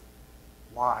 with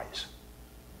whys.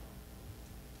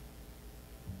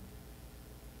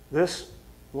 This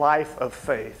life of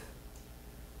faith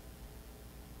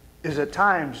is at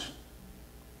times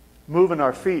moving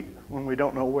our feet when we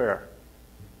don't know where,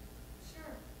 Sure.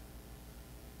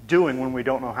 doing when we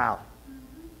don't know how,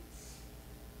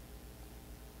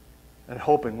 and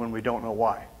hoping when we don't know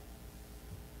why.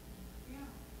 Yeah.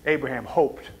 Abraham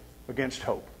hoped against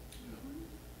hope.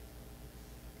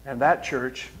 And that,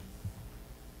 church,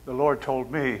 the Lord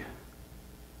told me,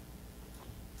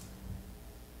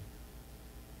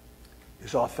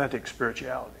 is authentic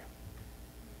spirituality.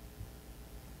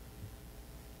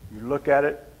 You look at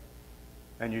it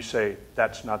and you say,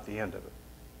 that's not the end of it.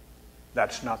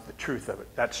 That's not the truth of it.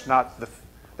 That's not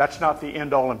the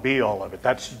end all and be all of it.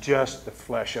 That's just the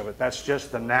flesh of it. That's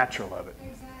just the natural of it.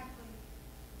 Exactly.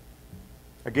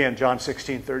 Again, John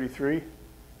 16:33.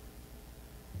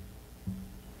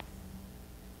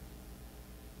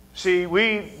 See,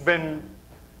 we've been,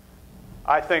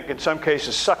 I think, in some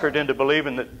cases, suckered into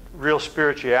believing that real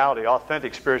spirituality,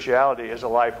 authentic spirituality, is a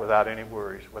life without any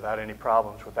worries, without any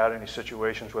problems, without any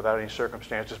situations, without any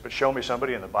circumstances. But show me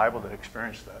somebody in the Bible that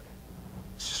experienced that.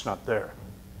 It's just not there.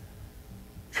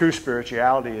 True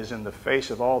spirituality is in the face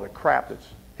of all the crap that's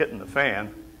hitting the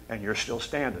fan, and you're still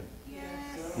standing. Yes.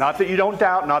 Not that you don't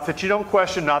doubt, not that you don't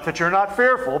question, not that you're not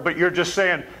fearful, but you're just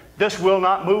saying, this will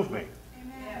not move me.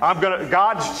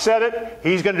 God said it.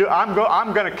 He's going to do.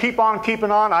 I'm going to keep on keeping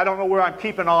on. I don't know where I'm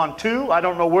keeping on to. I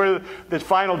don't know where the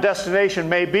final destination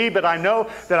may be, but I know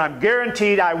that I'm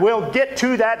guaranteed I will get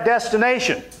to that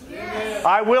destination. Yes.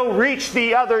 I will reach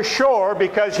the other shore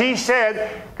because he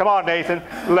said, come on, Nathan,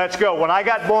 let's go. When I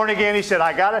got born again, he said,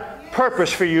 I got a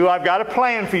purpose for you. I've got a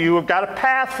plan for you. I've got a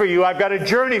path for you. I've got a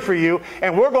journey for you.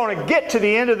 And we're going to get to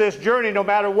the end of this journey no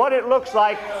matter what it looks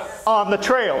like on the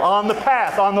trail, on the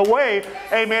path, on the way.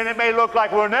 Amen. It may look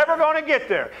like we're never going to get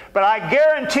there. But I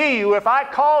guarantee you, if I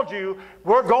called you,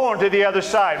 we're going to the other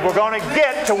side. We're going to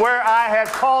get to where I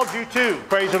have called you to.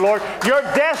 Praise the Lord. Your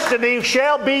destiny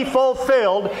shall be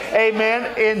fulfilled.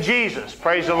 Amen. In Jesus.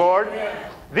 Praise the Lord.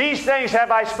 These things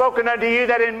have I spoken unto you,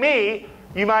 that in me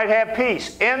you might have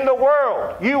peace. In the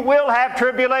world you will have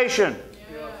tribulation.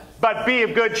 But be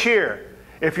of good cheer.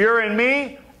 If you're in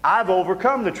me, I've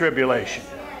overcome the tribulation.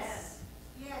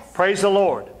 Praise the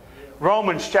Lord.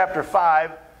 Romans chapter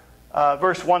 5,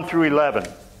 verse 1 through 11.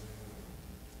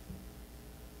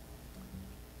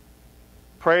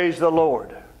 Praise the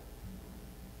Lord.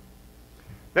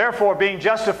 Therefore, being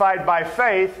justified by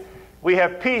faith, we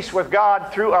have peace with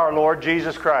God through our Lord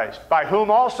Jesus Christ, by whom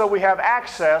also we have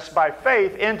access by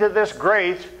faith into this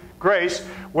grace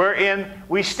wherein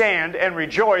we stand and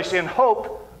rejoice in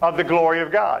hope of the glory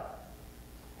of God.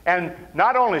 And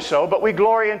not only so, but we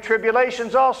glory in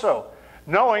tribulations also,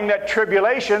 knowing that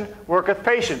tribulation worketh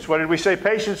patience. What did we say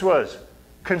patience was?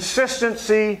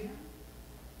 Consistency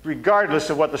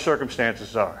regardless of what the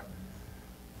circumstances are.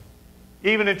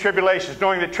 Even in tribulations,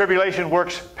 knowing that tribulation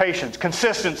works patience,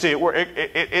 consistency.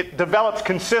 It develops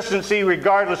consistency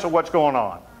regardless of what's going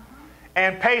on.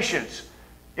 And patience,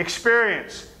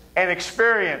 experience, and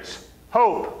experience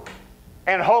hope.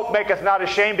 And hope maketh not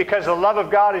ashamed, because the love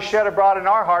of God is shed abroad in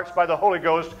our hearts by the Holy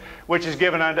Ghost, which is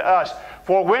given unto us.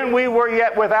 For when we were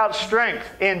yet without strength,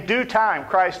 in due time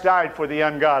Christ died for the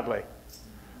ungodly.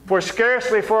 For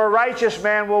scarcely for a righteous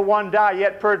man will one die,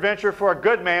 yet peradventure for a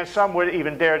good man some would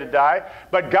even dare to die.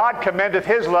 But God commendeth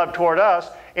his love toward us,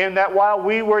 in that while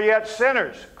we were yet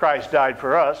sinners, Christ died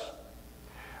for us.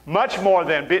 Much more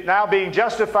then, now being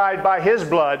justified by his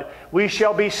blood, we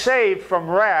shall be saved from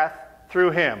wrath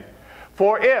through him.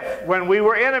 For if, when we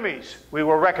were enemies, we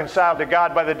were reconciled to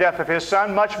God by the death of his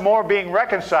Son, much more being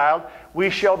reconciled,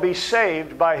 we shall be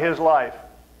saved by his life.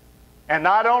 And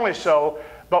not only so,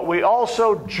 but we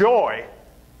also joy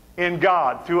in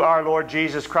God through our Lord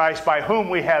Jesus Christ, by whom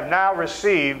we have now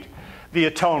received the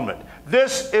atonement.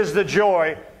 This is the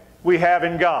joy we have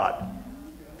in God.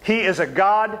 He is a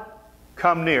God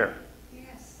come near.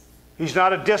 He's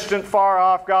not a distant,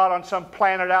 far-off God on some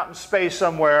planet out in space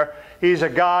somewhere. He's a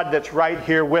God that's right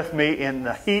here with me in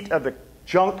the heat of the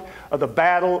junk, of the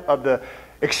battle, of the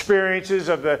experiences,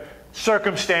 of the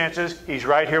circumstances. He's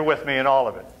right here with me in all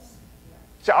of it.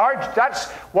 So that's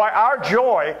why our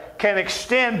joy can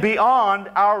extend beyond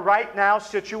our right now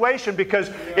situation, because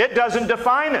it doesn't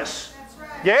define us. That's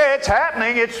right. Yeah, it's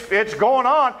happening. It's going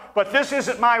on. But this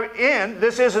isn't my end.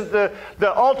 This isn't the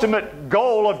ultimate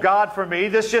goal of God for me.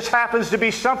 This just happens to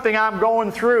be something I'm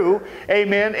going through,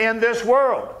 amen, in this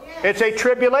world. Yes. It's a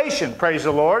tribulation, praise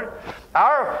the Lord.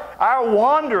 Our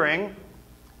wandering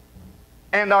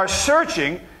and our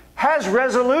searching has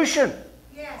resolution.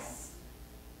 Yes.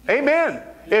 Amen.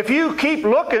 If you keep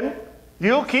looking,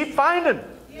 you'll keep finding.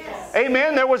 Yes.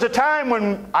 Amen. There was a time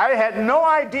when I had no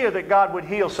idea that God would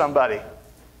heal somebody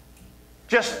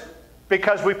just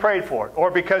because we prayed for it,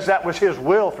 or because that was His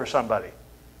will for somebody.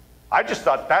 I just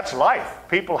thought that's life.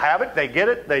 People have it, they get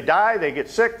it, they die, they get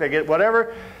sick, they get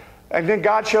whatever. And then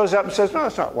God shows up and says, no,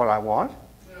 that's not what I want.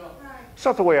 Right. It's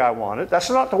not the way I want it. That's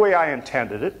not the way I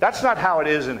intended it. That's not how it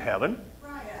is in heaven.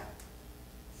 Right.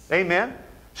 Amen.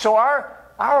 So our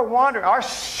wandering, our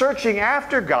searching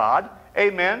after God,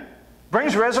 amen,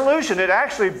 brings resolution. It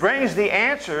actually brings the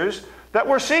answers that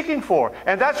we're seeking for.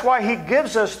 And that's why He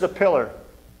gives us the pillar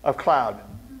of cloud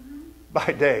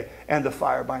by day and the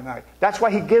fire by night. That's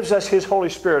why He gives us His Holy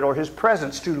Spirit, or His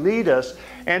presence, to lead us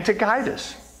and to guide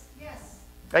us. Yes.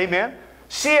 Amen.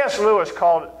 C.S. Lewis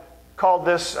called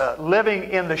this living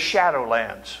in the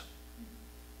shadowlands.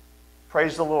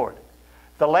 Praise the Lord.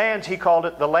 The lands, he called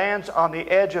it, the lands on the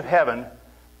edge of heaven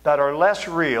that are less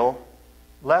real,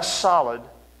 less solid,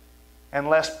 and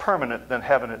less permanent than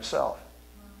heaven itself.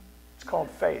 It's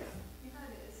called faith. Yeah,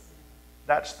 it is.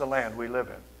 That's the land we live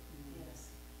in. Yes.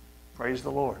 Praise the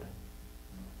Lord.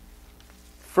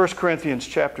 1 Corinthians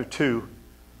chapter 2,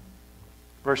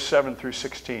 verse 7 through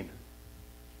 16.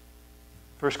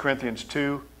 1 Corinthians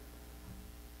 2,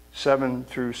 7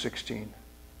 through 16.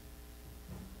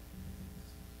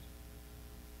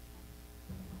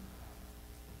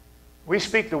 We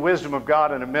speak the wisdom of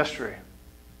God in a mystery,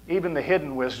 even the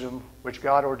hidden wisdom which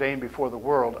God ordained before the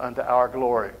world unto our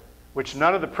glory, which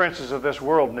none of the princes of this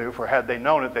world knew, for had they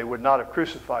known it, they would not have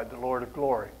crucified the Lord of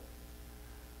glory.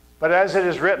 But as it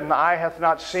is written, eye hath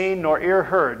not seen, nor ear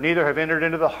heard, neither have entered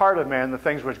into the heart of man the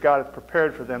things which God hath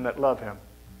prepared for them that love Him.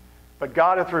 But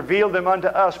God hath revealed them unto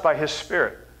us by His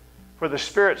Spirit. For the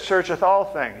Spirit searcheth all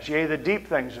things, yea, the deep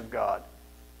things of God.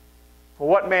 For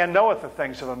what man knoweth the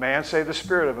things of a man, save the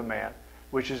spirit of a man,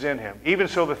 which is in him? Even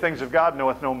so the things of God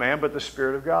knoweth no man, but the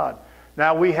Spirit of God.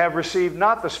 Now we have received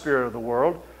not the spirit of the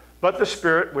world, but the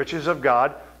Spirit which is of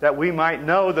God, that we might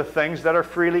know the things that are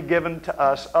freely given to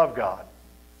us of God.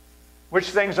 Which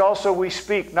things also we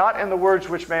speak, not in the words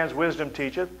which man's wisdom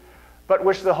teacheth, but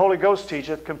which the Holy Ghost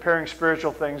teacheth, comparing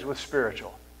spiritual things with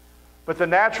spiritual. But the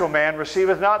natural man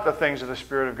receiveth not the things of the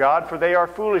Spirit of God, for they are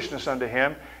foolishness unto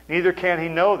him, neither can he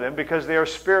know them, because they are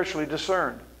spiritually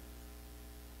discerned.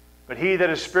 But he that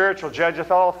is spiritual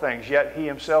judgeth all things, yet he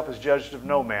himself is judged of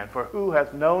no man. For who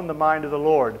hath known the mind of the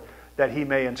Lord, that he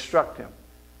may instruct him?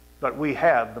 But we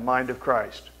have the mind of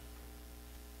Christ.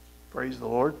 Praise the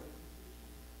Lord.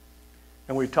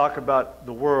 And we talk about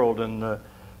the world and the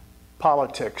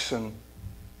politics, and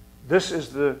this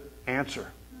is the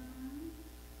answer.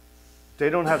 They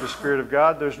don't have the Spirit of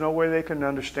God. There's no way they can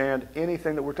understand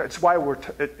anything that we're talking. It's why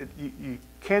you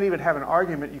can't even have an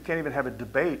argument. You can't even have a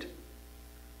debate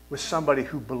with somebody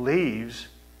who believes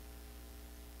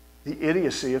the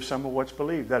idiocy of some of what's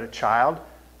believed. That a child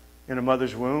in a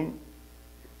mother's womb,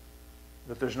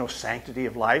 that there's no sanctity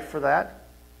of life for that.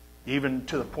 Even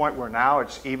to the point where now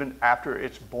it's even after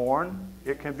it's born,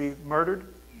 it can be murdered.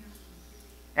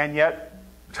 And yet,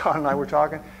 Don and I were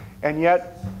talking, and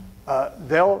yet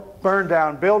they'll burn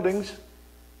down buildings,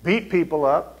 beat people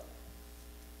up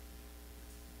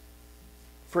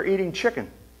for eating chicken.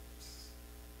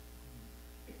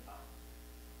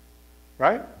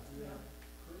 Right?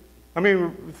 I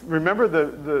mean, remember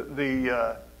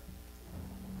the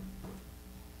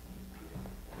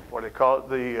what do they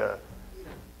call it?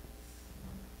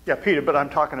 PETA, but I'm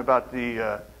talking about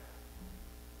the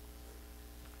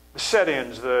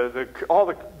set-ins, all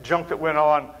the junk that went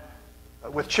on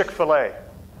with Chick-fil-A.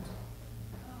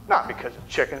 Not because of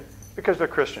chicken, because they're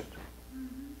Christians.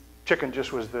 Chicken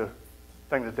just was the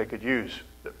thing that they could use,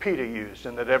 that PETA used,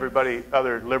 and that everybody,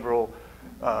 other liberal,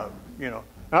 and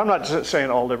I'm not just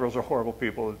saying all liberals are horrible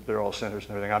people, they're all sinners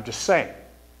and everything. I'm just saying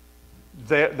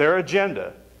their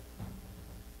agenda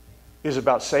is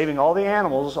about saving all the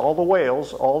animals, all the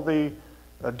whales, all the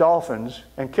dolphins,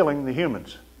 and killing the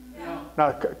humans. Yeah.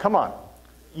 Now, come on.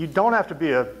 you don't have to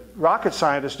be a rocket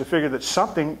scientist to figure that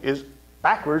something is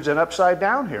backwards and upside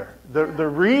down here. The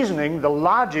reasoning, the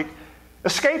logic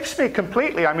escapes me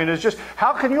completely. I mean, it's just,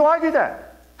 how can you argue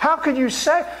that? How can you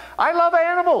say, I love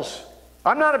animals.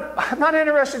 I'm not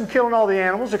interested in killing all the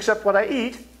animals except what I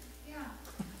eat. Yeah.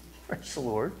 Praise the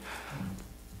Lord.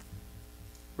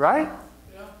 Right?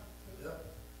 Yeah.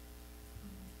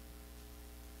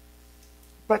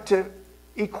 But to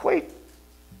equate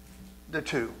the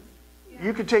two, Yeah.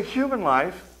 you could take human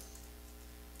life,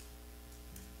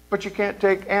 but you can't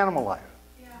take animal life.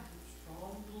 Yeah.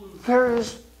 Strong delusion. There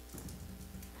is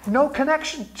no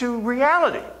connection to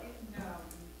reality. No.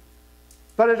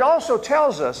 But it also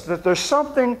tells us that there's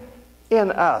something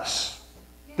in us,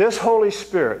 this Holy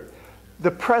Spirit,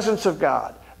 the presence of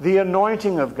God, the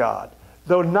anointing of God,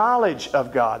 the knowledge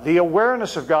of God, the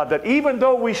awareness of God, that even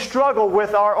though we struggle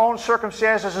with our own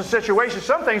circumstances and situations,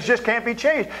 some things just can't be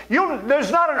changed.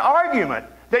 There's not an argument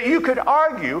that you could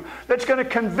argue that's going to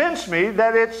convince me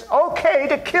that it's okay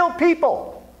to kill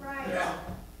people. Right. Yeah.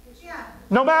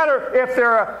 No matter if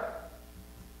they're,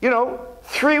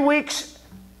 3 weeks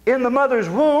in the mother's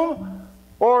womb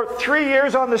or 3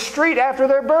 years on the street after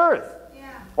their birth. Yeah.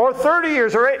 Or 30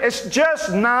 years or 8. It's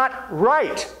just not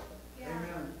right. Yeah.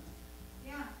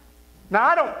 Yeah.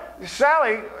 Now,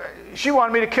 Sally, she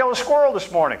wanted me to kill a squirrel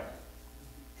this morning.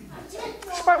 I didn't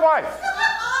know. It's my wife.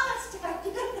 Honest, I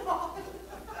didn't know.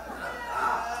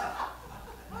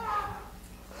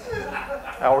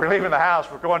 Now, we're leaving the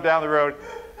house. We're going down the road.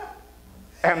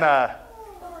 And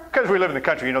because we live in the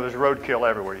country, there's roadkill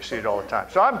everywhere. You see it all the time.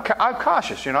 So I'm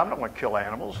cautious. I don't want to kill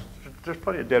animals. There's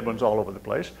plenty of dead ones all over the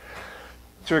place.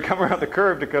 So we come around the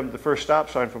curve to come to the first stop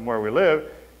sign from where we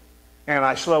live. And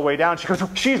I slow way down. She goes,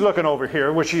 she's looking over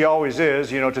here, which she always is,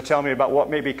 to tell me about what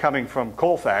may be coming from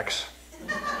Colfax,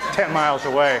 10 miles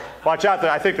away. Watch out,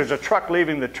 I think there's a truck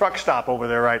leaving the truck stop over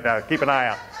there right now. Keep an eye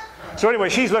out. So anyway,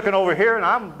 she's looking over here, and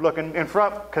I'm looking in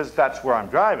front because that's where I'm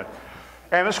driving.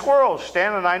 And the squirrels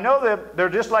stand, and I know they're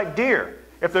just like deer.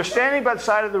 If they're standing by the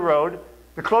side of the road,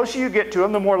 the closer you get to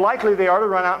them, the more likely they are to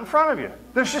run out in front of you.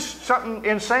 There's just something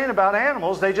insane about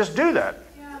animals. They just do that.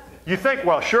 Yeah. You think,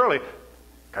 well, surely,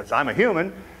 because I'm a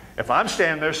human, if I'm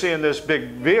standing there seeing this big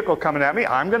vehicle coming at me,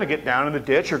 I'm going to get down in the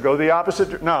ditch or go the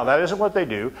opposite. No, that isn't what they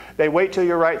do. They wait till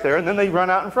you're right there, and then they run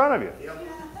out in front of you. Yep.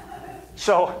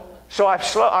 So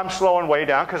I'm slowing way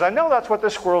down because I know that's what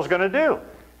this squirrel's going to do.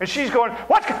 And she's going,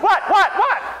 what?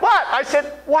 I said,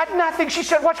 what? Nothing. She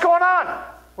said, what's going on?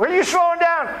 Where are you slowing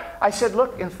down? I said,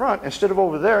 look in front instead of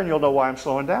over there, and you'll know why I'm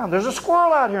slowing down. There's a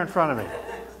squirrel out here in front of me.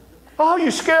 Oh, you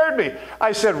scared me.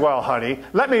 I said, well, honey,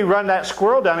 let me run that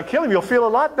squirrel down and kill him. You'll feel a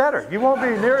lot better. You won't be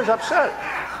near as upset.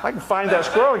 If I can find that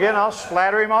squirrel again, I'll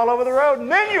splatter him all over the road,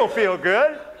 and then you'll feel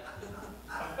good.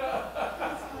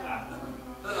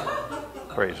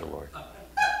 Praise the Lord.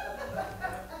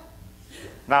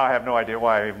 Now I have no idea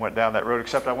why I even went down that road,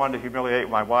 except I wanted to humiliate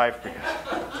my wife because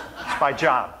it's my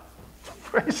job.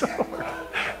 Praise the Lord.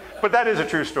 But that is a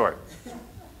true story.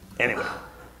 Anyway.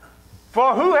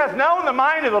 For who hath known the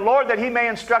mind of the Lord that he may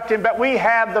instruct him? But we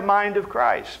have the mind of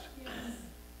Christ.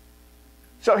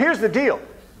 So here's the deal.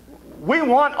 We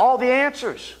want all the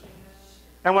answers.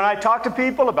 And when I talk to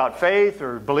people about faith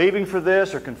or believing for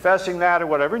this or confessing that or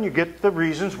whatever, and you get the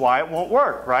reasons why it won't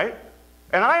work, right?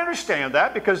 And I understand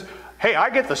that because, hey, I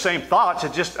get the same thoughts.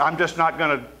 I'm just not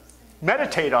going to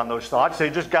meditate on those thoughts. They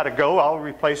just got to go. I'll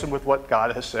replace them with what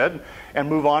God has said and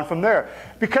move on from there.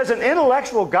 Because an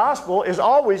intellectual gospel is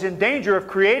always in danger of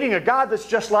creating a God that's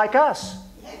just like us.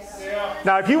 Yes. Yeah.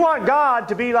 Now, if you want God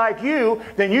to be like you,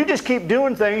 then you just keep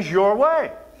doing things your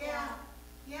way. Yeah.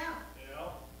 Yeah. Yeah.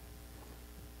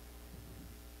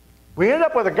 We end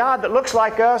up with a God that looks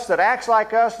like us, that acts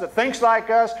like us, that thinks like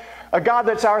us, a God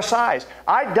that's our size.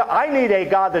 I need a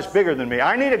God that's bigger than me.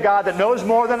 I need a God that knows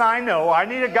more than I know. I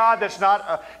need a God that's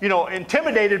not,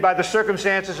 intimidated by the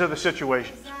circumstances of the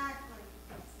situation. Exactly.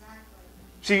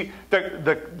 See,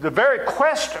 the very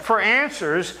quest for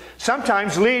answers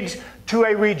sometimes leads to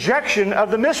a rejection of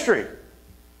the mystery.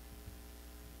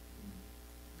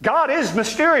 God is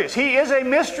mysterious. He is a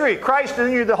mystery. Christ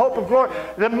in you, the hope of glory.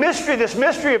 The mystery, this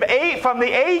mystery from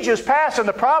the ages past. And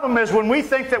the problem is when we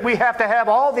think that we have to have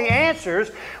all the answers,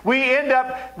 we end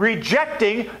up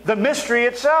rejecting the mystery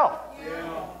itself.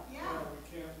 Yeah.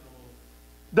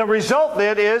 The result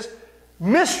then is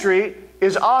mystery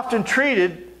is often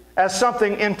treated as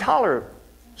something intolerable.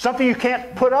 Something you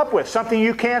can't put up with. Something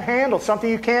you can't handle.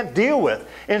 Something you can't deal with.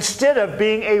 Instead of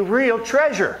being a real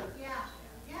treasure.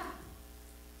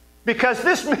 Because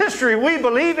this mystery we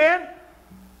believe in,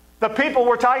 the people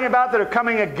we're talking about that are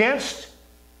coming against,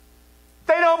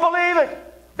 they don't believe it.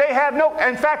 They have no,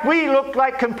 in fact, we look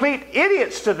like complete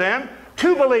idiots to them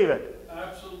to believe it.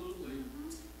 Absolutely.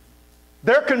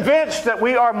 They're convinced that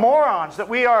we are morons, that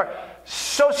we are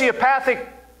sociopathic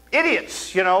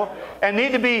idiots, you know, and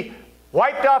need to be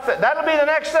wiped off. That'll be the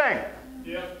next thing.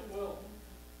 Yes, it will.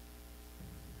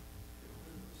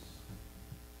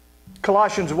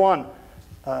 Colossians 1,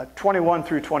 21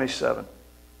 through 27.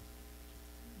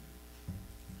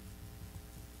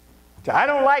 I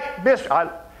don't like mystery.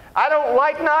 I don't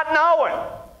like not knowing.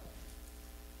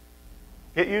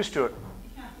 Get used to it.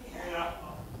 Yeah.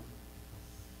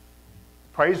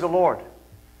 Praise the Lord.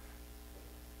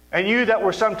 And you that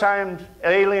were sometimes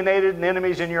alienated and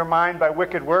enemies in your mind by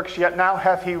wicked works, yet now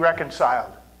hath he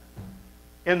reconciled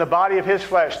in the body of his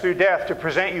flesh through death to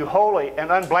present you holy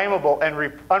and unblameable and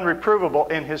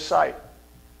unreprovable in his sight.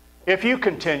 If you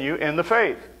continue in the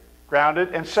faith,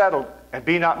 grounded and settled, and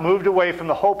be not moved away from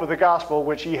the hope of the gospel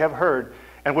which ye have heard,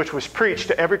 and which was preached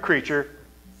to every creature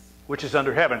which is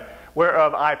under heaven,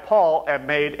 whereof I, Paul, am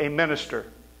made a minister,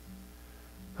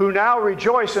 who now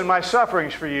rejoice in my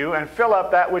sufferings for you, and fill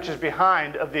up that which is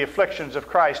behind of the afflictions of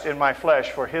Christ in my flesh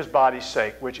for his body's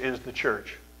sake, which is the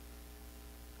church.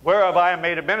 Whereof I am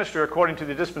made a minister according to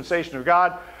the dispensation of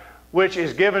God, which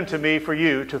is given to me for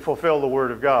you to fulfill the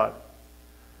word of God.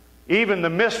 Even the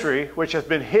mystery which hath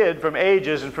been hid from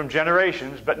ages and from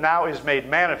generations, but now is made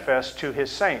manifest to his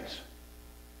saints,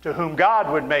 to whom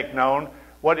God would make known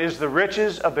what is the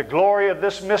riches of the glory of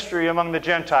this mystery among the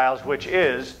Gentiles, which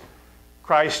is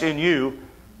Christ in you,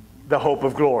 the hope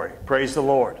of glory. Praise the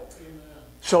Lord. Amen.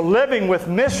 So living with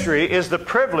mystery is the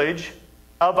privilege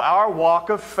of our walk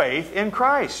of faith in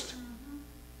Christ.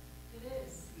 It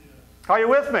is. Are you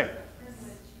with me? Privilege,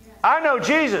 yes. I know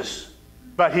Jesus,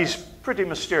 but he's pretty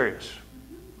mysterious.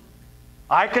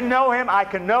 I can know him. I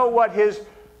can know what his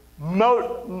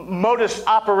modus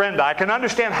operandi. I can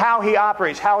understand how he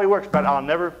operates, how he works, but I'll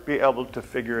never be able to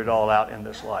figure it all out in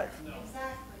this life. Exactly.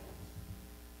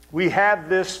 We have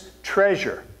this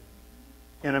treasure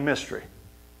in a mystery.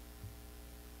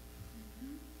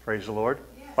 Praise the Lord.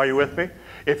 Yes. Are you with me?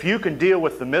 If you can deal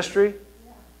with the mystery,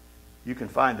 you can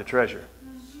find the treasure.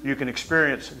 You can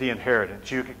experience the inheritance.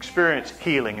 You can experience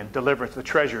healing and deliverance, the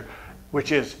treasure,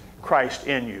 which is Christ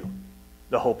in you,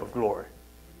 the hope of glory.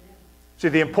 See,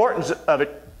 the importance of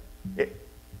it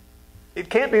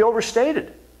can't be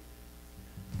overstated.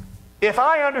 If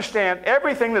I understand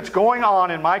everything that's going on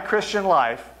in my Christian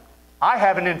life, I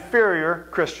have an inferior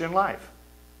Christian life.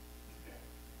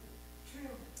 True.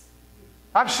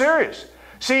 I'm serious.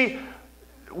 See,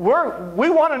 we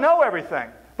want to know everything.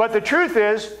 But the truth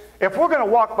is, if we're going to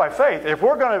walk by faith, if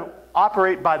we're going to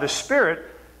operate by the Spirit,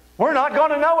 we're not going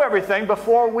to know everything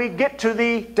before we get to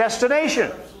the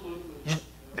destination. Absolutely.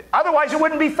 Otherwise, it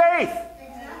wouldn't be faith.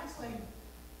 Exactly.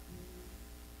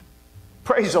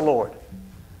 Praise the Lord.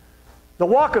 The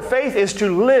walk of faith is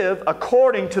to live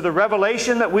according to the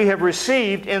revelation that we have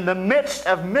received in the midst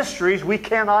of mysteries we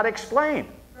cannot explain.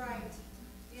 Right.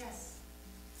 Yes.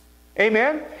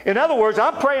 Amen? In other words,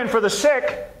 I'm praying for the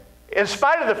sick in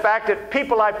spite of the fact that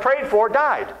people I prayed for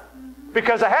died.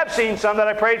 Because I have seen some that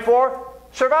I prayed for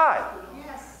survive.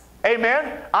 Yes.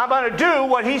 Amen? I'm going to do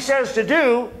what he says to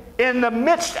do in the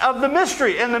midst of the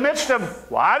mystery. In the midst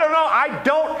of, well, I don't know. I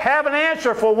don't have an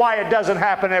answer for why it doesn't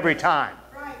happen every time.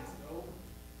 Right.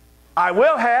 I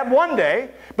will have one day,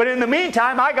 but in the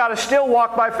meantime, I got to still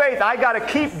walk by faith. I got to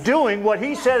keep doing what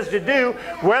he says to do,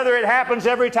 whether it happens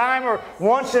every time or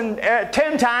once in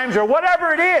 10 times or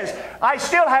whatever it is. I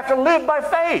still have to live by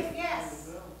faith.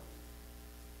 Yes.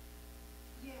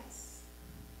 Yes.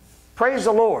 Praise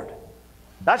the Lord.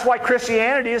 That's why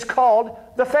Christianity is called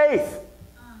the faith.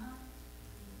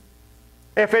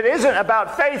 If it isn't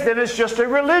about faith, then it's just a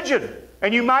religion.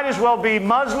 And you might as well be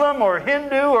Muslim or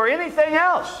Hindu or anything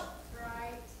else.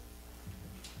 Right.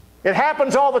 It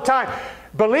happens all the time.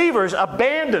 Believers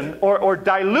abandon or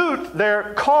dilute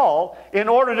their call in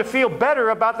order to feel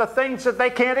better about the things that they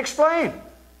can't explain.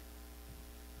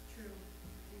 True.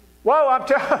 Well,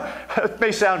 it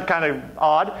may sound kind of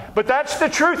odd, but that's the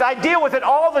truth. I deal with it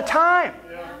all the time.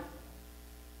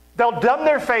 They'll dumb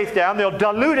their faith down. They'll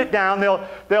dilute it down.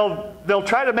 They'll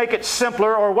try to make it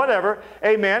simpler or whatever.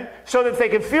 Amen. So that they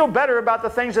can feel better about the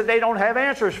things that they don't have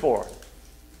answers for.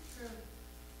 True.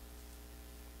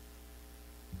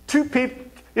 Two people,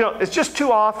 it's just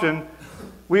too often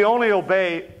we only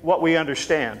obey what we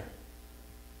understand.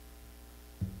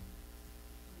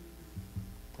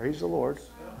 Praise the Lord.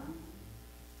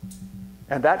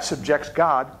 And that subjects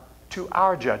God to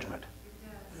our judgment.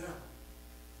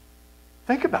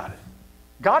 Think about it.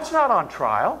 God's not on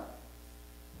trial.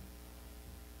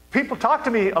 People talk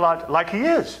to me a lot like he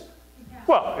is. Yeah.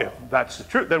 Well, if that's the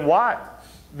truth, then why?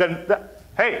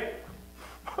 Hey,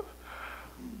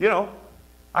 you know,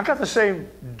 I got the same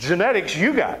genetics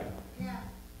you got. Yeah.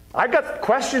 I got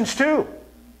questions too.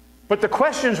 But the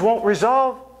questions won't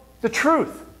resolve the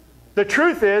truth. The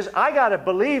truth is, I got to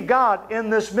believe God in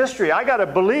this mystery. I got to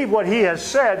believe what He has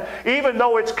said, even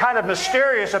though it's kind of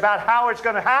mysterious about how it's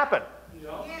going to happen.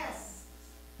 Yes.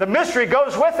 The mystery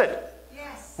goes with it.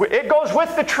 Yes. It goes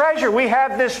with the treasure. We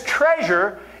have this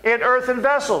treasure in earthen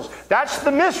vessels. That's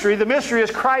the mystery. The mystery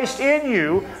is Christ in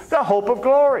you, the hope of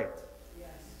glory.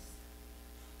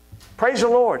 Praise the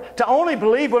Lord. To only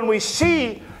believe when we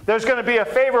see there's going to be a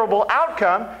favorable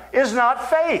outcome is not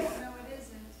faith. No, it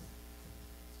isn't.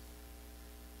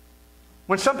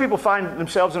 When some people find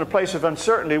themselves in a place of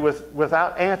uncertainty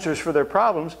without answers for their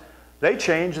problems, they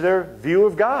change their view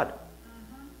of God.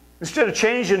 Instead of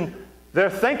changing their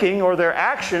thinking or their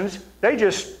actions, they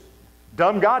just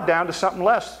dumb God down to something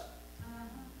less.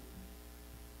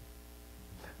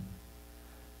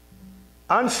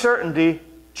 Uncertainty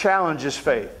challenges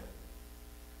faith.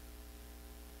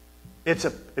 It's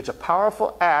a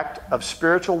powerful act of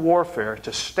spiritual warfare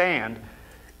to stand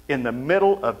in the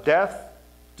middle of death,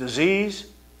 disease,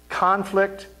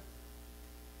 conflict,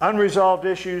 unresolved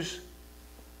issues.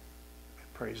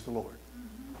 Praise the Lord.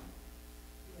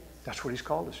 That's what He's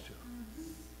called us to.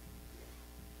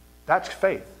 That's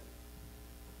faith.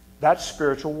 That's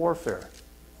spiritual warfare.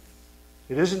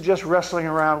 It isn't just wrestling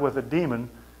around with a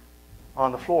demon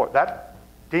on the floor. That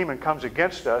demon comes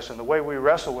against us, and the way we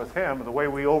wrestle with him, and the way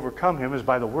we overcome him is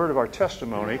by the word of our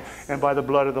testimony and by the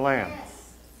blood of the Lamb.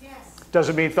 Yes. Yes.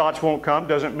 Doesn't mean thoughts won't come.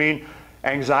 Doesn't mean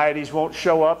anxieties won't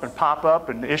show up and pop up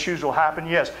and issues will happen.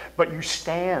 Yes. But you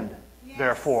stand,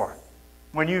 therefore.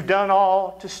 When you've done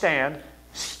all to stand,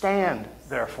 stand,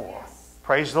 therefore.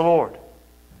 Praise the Lord.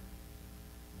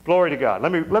 Glory to God.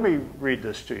 Let me read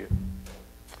this to you.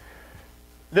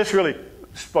 This really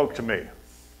spoke to me.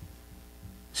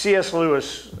 C.S.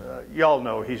 Lewis, y'all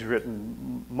know he's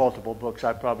written multiple books.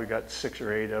 I've probably got 6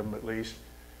 or 8 of them at least.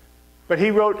 But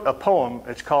he wrote a poem.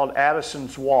 It's called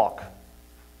Addison's Walk.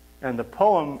 And the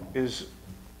poem is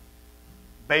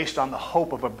based on the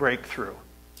hope of a breakthrough.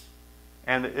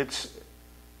 And it's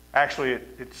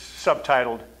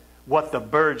subtitled, What the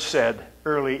Bird Said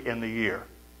Early in the Year.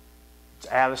 It's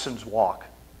Addison's Walk.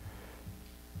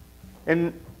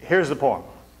 And here's the poem.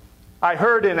 I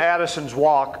heard in Addison's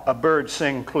Walk a bird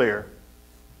sing clear.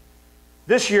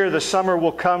 This year the summer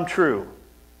will come true.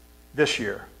 This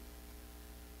year.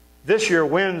 This year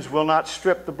winds will not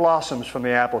strip the blossoms from the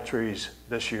apple trees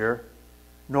this year,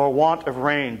 nor want of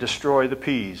rain destroy the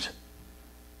peas.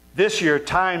 This year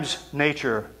time's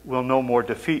nature will no more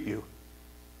defeat you,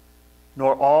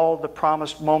 nor all the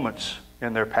promised moments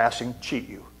in their passing cheat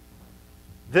you.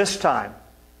 This time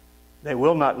they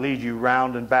will not lead you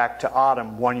round and back to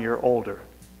autumn 1 year older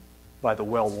by the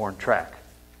well-worn track.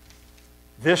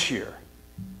 This year,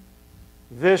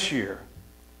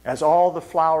 as all the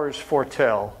flowers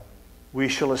foretell, we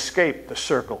shall escape the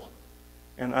circle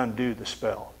and undo the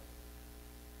spell.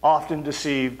 Often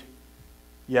deceived,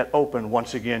 yet open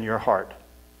once again your heart.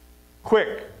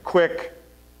 Quick, quick,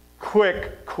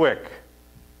 quick, quick,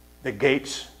 the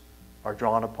gates are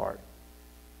drawn apart.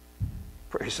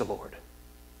 Praise the Lord.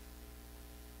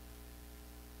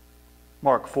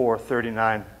 Mark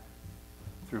 4:39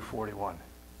 through 41.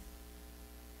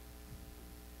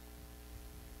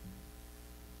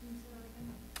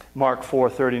 Mark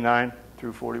 4:39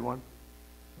 through 41.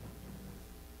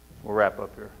 We'll wrap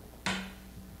up here.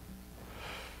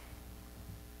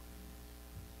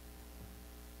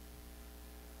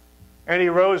 And he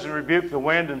rose and rebuked the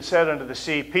wind and said unto the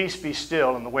sea, Peace, be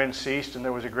still. And the wind ceased, and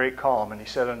there was a great calm. And he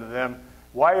said unto them,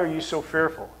 Why are you so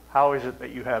fearful? How is it that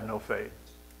you have no faith?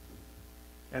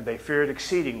 And they feared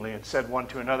exceedingly and said one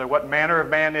to another, What manner of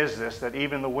man is this, that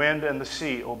even the wind and the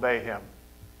sea obey him?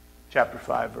 Chapter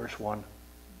 5, verse 1.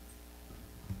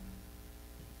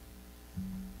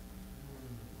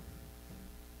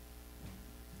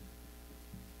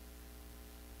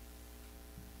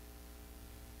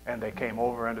 And they came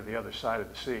over unto the other side of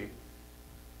the sea,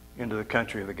 into the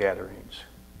country of the Gadarenes.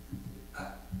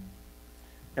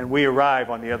 And we arrive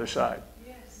on the other side.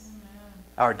 Yes.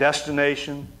 Our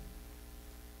destination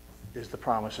is the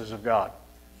promises of God.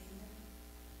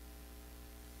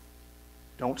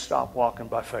 Don't stop walking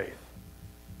by faith.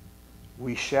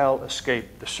 We shall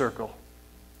escape the circle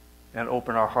and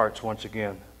open our hearts once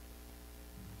again.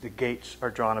 The gates are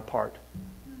drawn apart.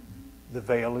 The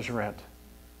veil is rent.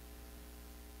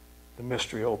 The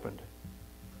mystery opened.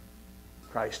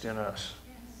 Christ in us.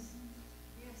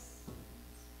 Yes. Yes.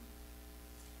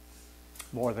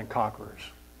 More than conquerors.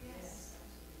 Yes.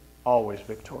 always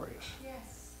victorious.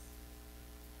 Yes.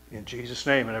 In Jesus'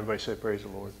 name, and everybody say, praise the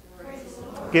Lord.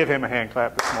 Give him a hand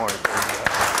clap this morning.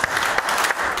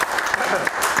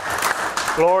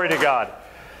 Glory to God.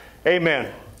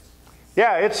 Amen.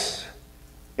 Yeah, it's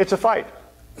a fight.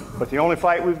 But the only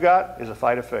fight we've got is a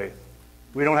fight of faith.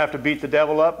 We don't have to beat the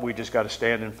devil up. We just got to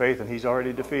stand in faith, and he's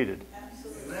already defeated.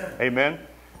 Amen.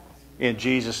 In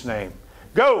Jesus' name.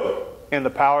 Go in the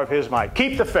power of his might.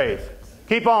 Keep the faith.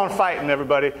 Keep on fighting,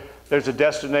 everybody. There's a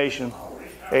destination.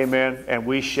 Amen. And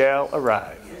we shall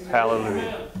arrive.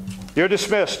 Hallelujah. You're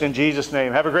dismissed in Jesus'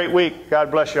 name. Have a great week.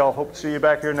 God bless you all. Hope to see you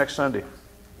back here next Sunday.